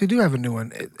 Yeah, we actually do have a new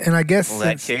one. And I guess in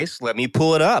that case, let me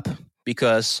pull it up.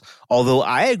 Because although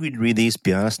I agreed to read these,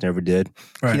 be honest, never did.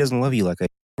 Right. He doesn't love you like I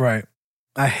do. Right.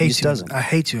 I hate you. Doesn't. I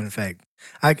hate you, in fact.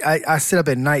 I sit up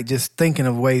at night just thinking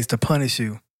of ways to punish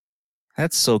you.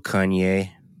 That's so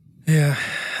Kanye. Yeah,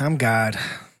 I'm God.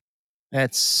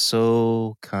 That's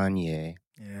so Kanye.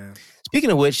 Yeah.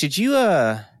 Speaking of which, did you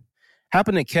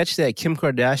happen to catch that Kim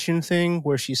Kardashian thing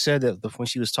where she said that when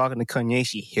she was talking to Kanye,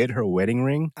 she hid her wedding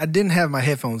ring? I didn't have my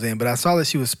headphones in, but I saw that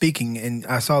she was speaking, and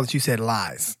I saw that you said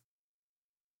lies.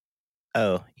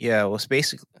 Oh, yeah. Well, it's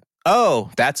basically... Oh,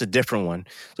 that's a different one.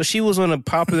 So she was on a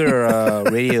popular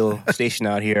radio station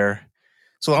out here.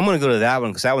 So I'm going to go to that one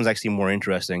because that one's actually more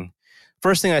interesting.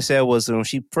 First thing I said was when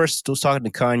she first was talking to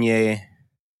Kanye,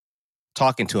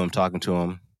 talking to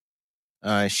him,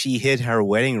 she hid her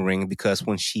wedding ring because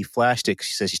when she flashed it,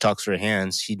 she says she talks to her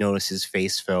hands, she noticed his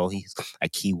face fell.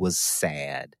 He was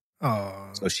sad. Oh.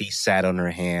 So she sat on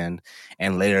her hand.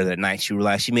 And later that night, she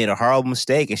realized she made a horrible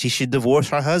mistake and she should divorce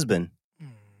her husband.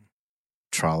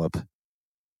 Trollop.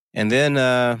 And then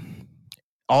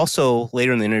also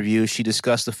later in the interview, she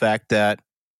discussed the fact that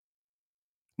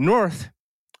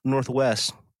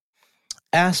Northwest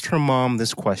asked her mom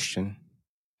this question.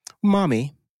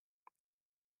 Mommy,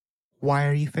 why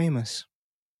are you famous?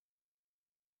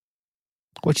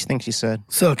 What you think she said?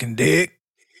 Sucking dick.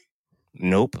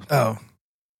 Nope. Oh.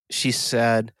 She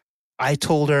said, I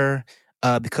told her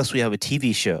because we have a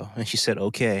TV show. And she said,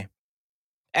 okay.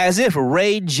 As if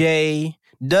Ray J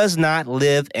does not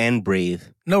live and breathe.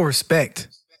 No respect.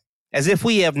 As if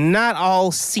we have not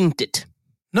all seen it.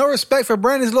 No respect for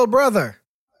Brandy's little brother.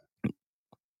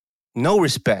 No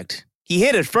respect. He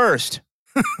hit it first.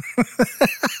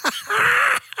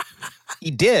 He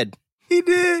did. He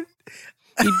did.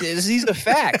 These are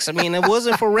facts. I mean, it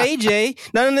wasn't for Ray J.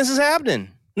 None of this is happening.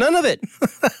 None of it.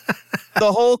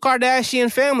 The whole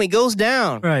Kardashian family goes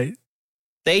down. Right.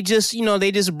 They just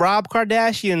robbed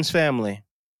Kardashian's family.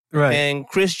 Right. And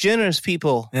Kris Jenner's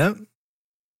people. Yep.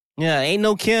 Yeah, ain't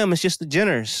no Kim. It's just the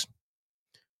Jenners.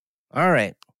 All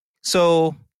right.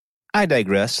 So I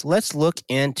digress. Let's look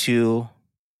into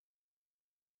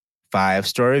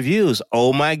 5-star reviews.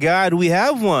 Oh my God, we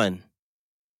have one.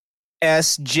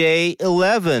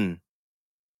 SJ11.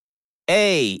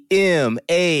 AMAZING.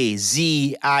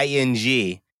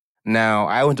 Now,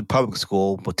 I went to public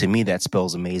school, but to me that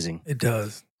spells amazing. It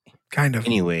does. Kind of.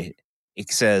 Anyway,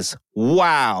 it says,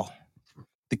 wow.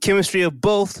 The chemistry the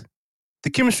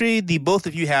both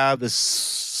of you have is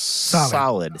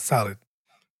solid. Solid.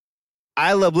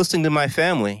 I love listening to my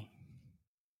family.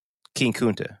 King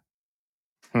Kunta.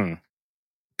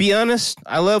 Be honest,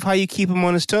 I love how you keep him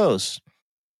on his toes.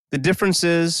 The difference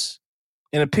is,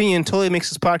 in opinion, totally makes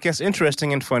this podcast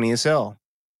interesting and funny as hell.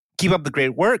 Keep up the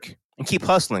great work and keep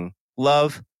hustling.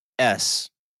 Love, S.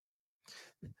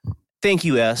 Thank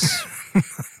you, S.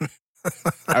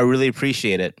 I really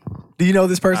appreciate it. Do you know who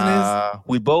this person is?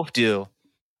 We both do.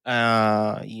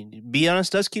 Be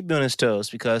honest does keep me on his toes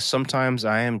because sometimes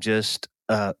I am just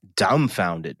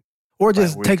dumbfounded. Or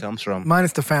just where take it comes from.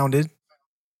 minus the founded.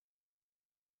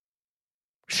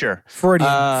 Sure.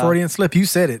 Freudian slip. You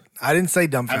said it. I didn't say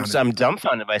dumbfounded. I'm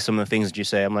dumbfounded by some of the things that you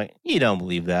say. I'm like, you don't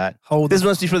believe that. This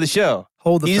must be for the show.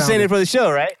 He's just saying it for the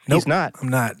show, right? Nope, He's not. I'm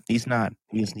not. He's not.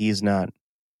 He's not.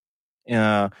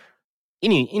 In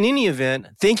any event,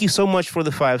 thank you so much for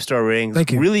the 5-star ratings.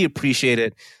 Thank you. Really appreciate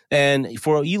it. And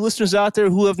for you listeners out there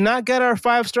who have not got our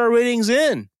 5-star ratings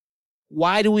in,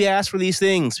 why do we ask for these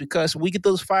things? Because we get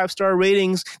those 5-star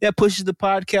ratings that pushes the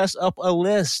podcast up a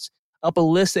list. up a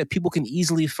list that people can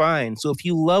easily find. So if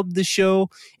you love the show,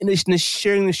 in addition to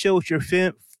sharing the show with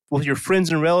your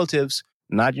friends and relatives,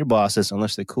 not your bosses,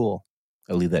 unless they're cool,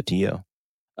 I'll leave that to you.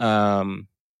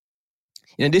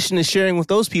 In addition to sharing with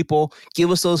those people,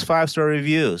 give us those 5-star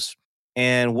reviews.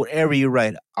 And whatever you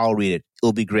write, I'll read it.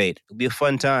 It'll be great. It'll be a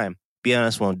fun time. Be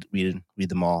honest, won't read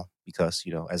them all because,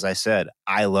 as I said,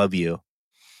 I love you.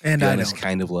 And Be I honest don't.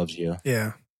 kind of loves you.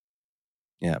 Yeah.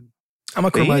 Yeah. I'm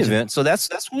a But in any curmudgeon. event, so that's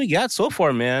what we got so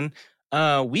far, man.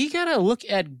 We gotta look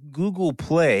at Google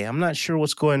Play. I'm not sure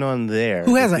what's going on there.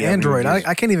 Who has If an we have any Android? reviews.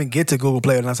 I can't even get to Google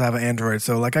Play unless I have an Android.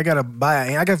 So like I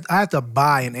have to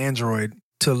buy an Android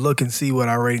to look and see what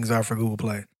our ratings are for Google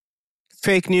Play.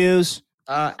 Fake news.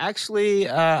 Actually,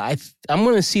 I'm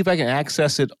going to see if I can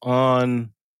access it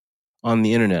on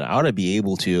the internet. I ought to be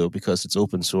able to because it's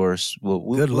open source. Good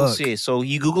We'll luck. see. So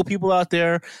you Google people out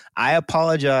there, I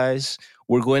apologize.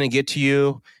 We're going to get to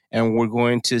you, and we're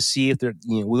going to see if they're.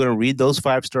 We're going to read those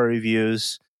 5-star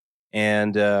reviews,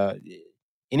 and in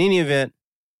any event,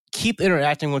 keep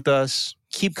interacting with us.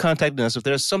 Keep contacting us. If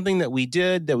there's something that we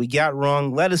did that we got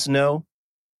wrong, let us know.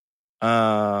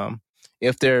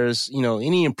 If there's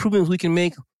any improvements we can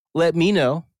make, let me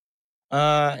know.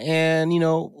 And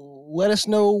let us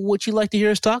know what you'd like to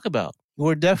hear us talk about.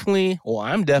 I'm definitely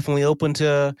open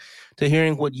to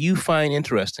hearing what you find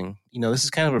interesting. This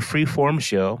is kind of a free form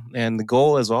show, and the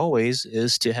goal, as always,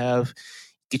 is to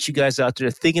get you guys out there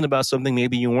thinking about something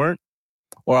maybe you weren't,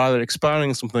 or either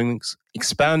expounding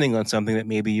on something that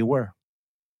maybe you were.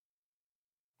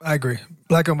 I agree.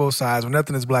 Black on both sides. When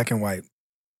nothing is black and white.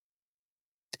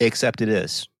 Except it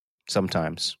is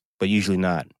sometimes, but usually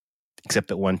not. Except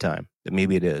at one time that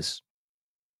maybe it is.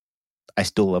 I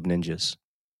still love ninjas.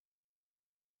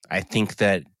 I think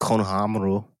that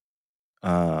Konohamaru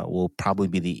will probably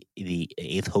be the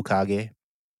 8th Hokage.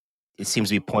 It seems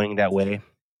to be pointing that way.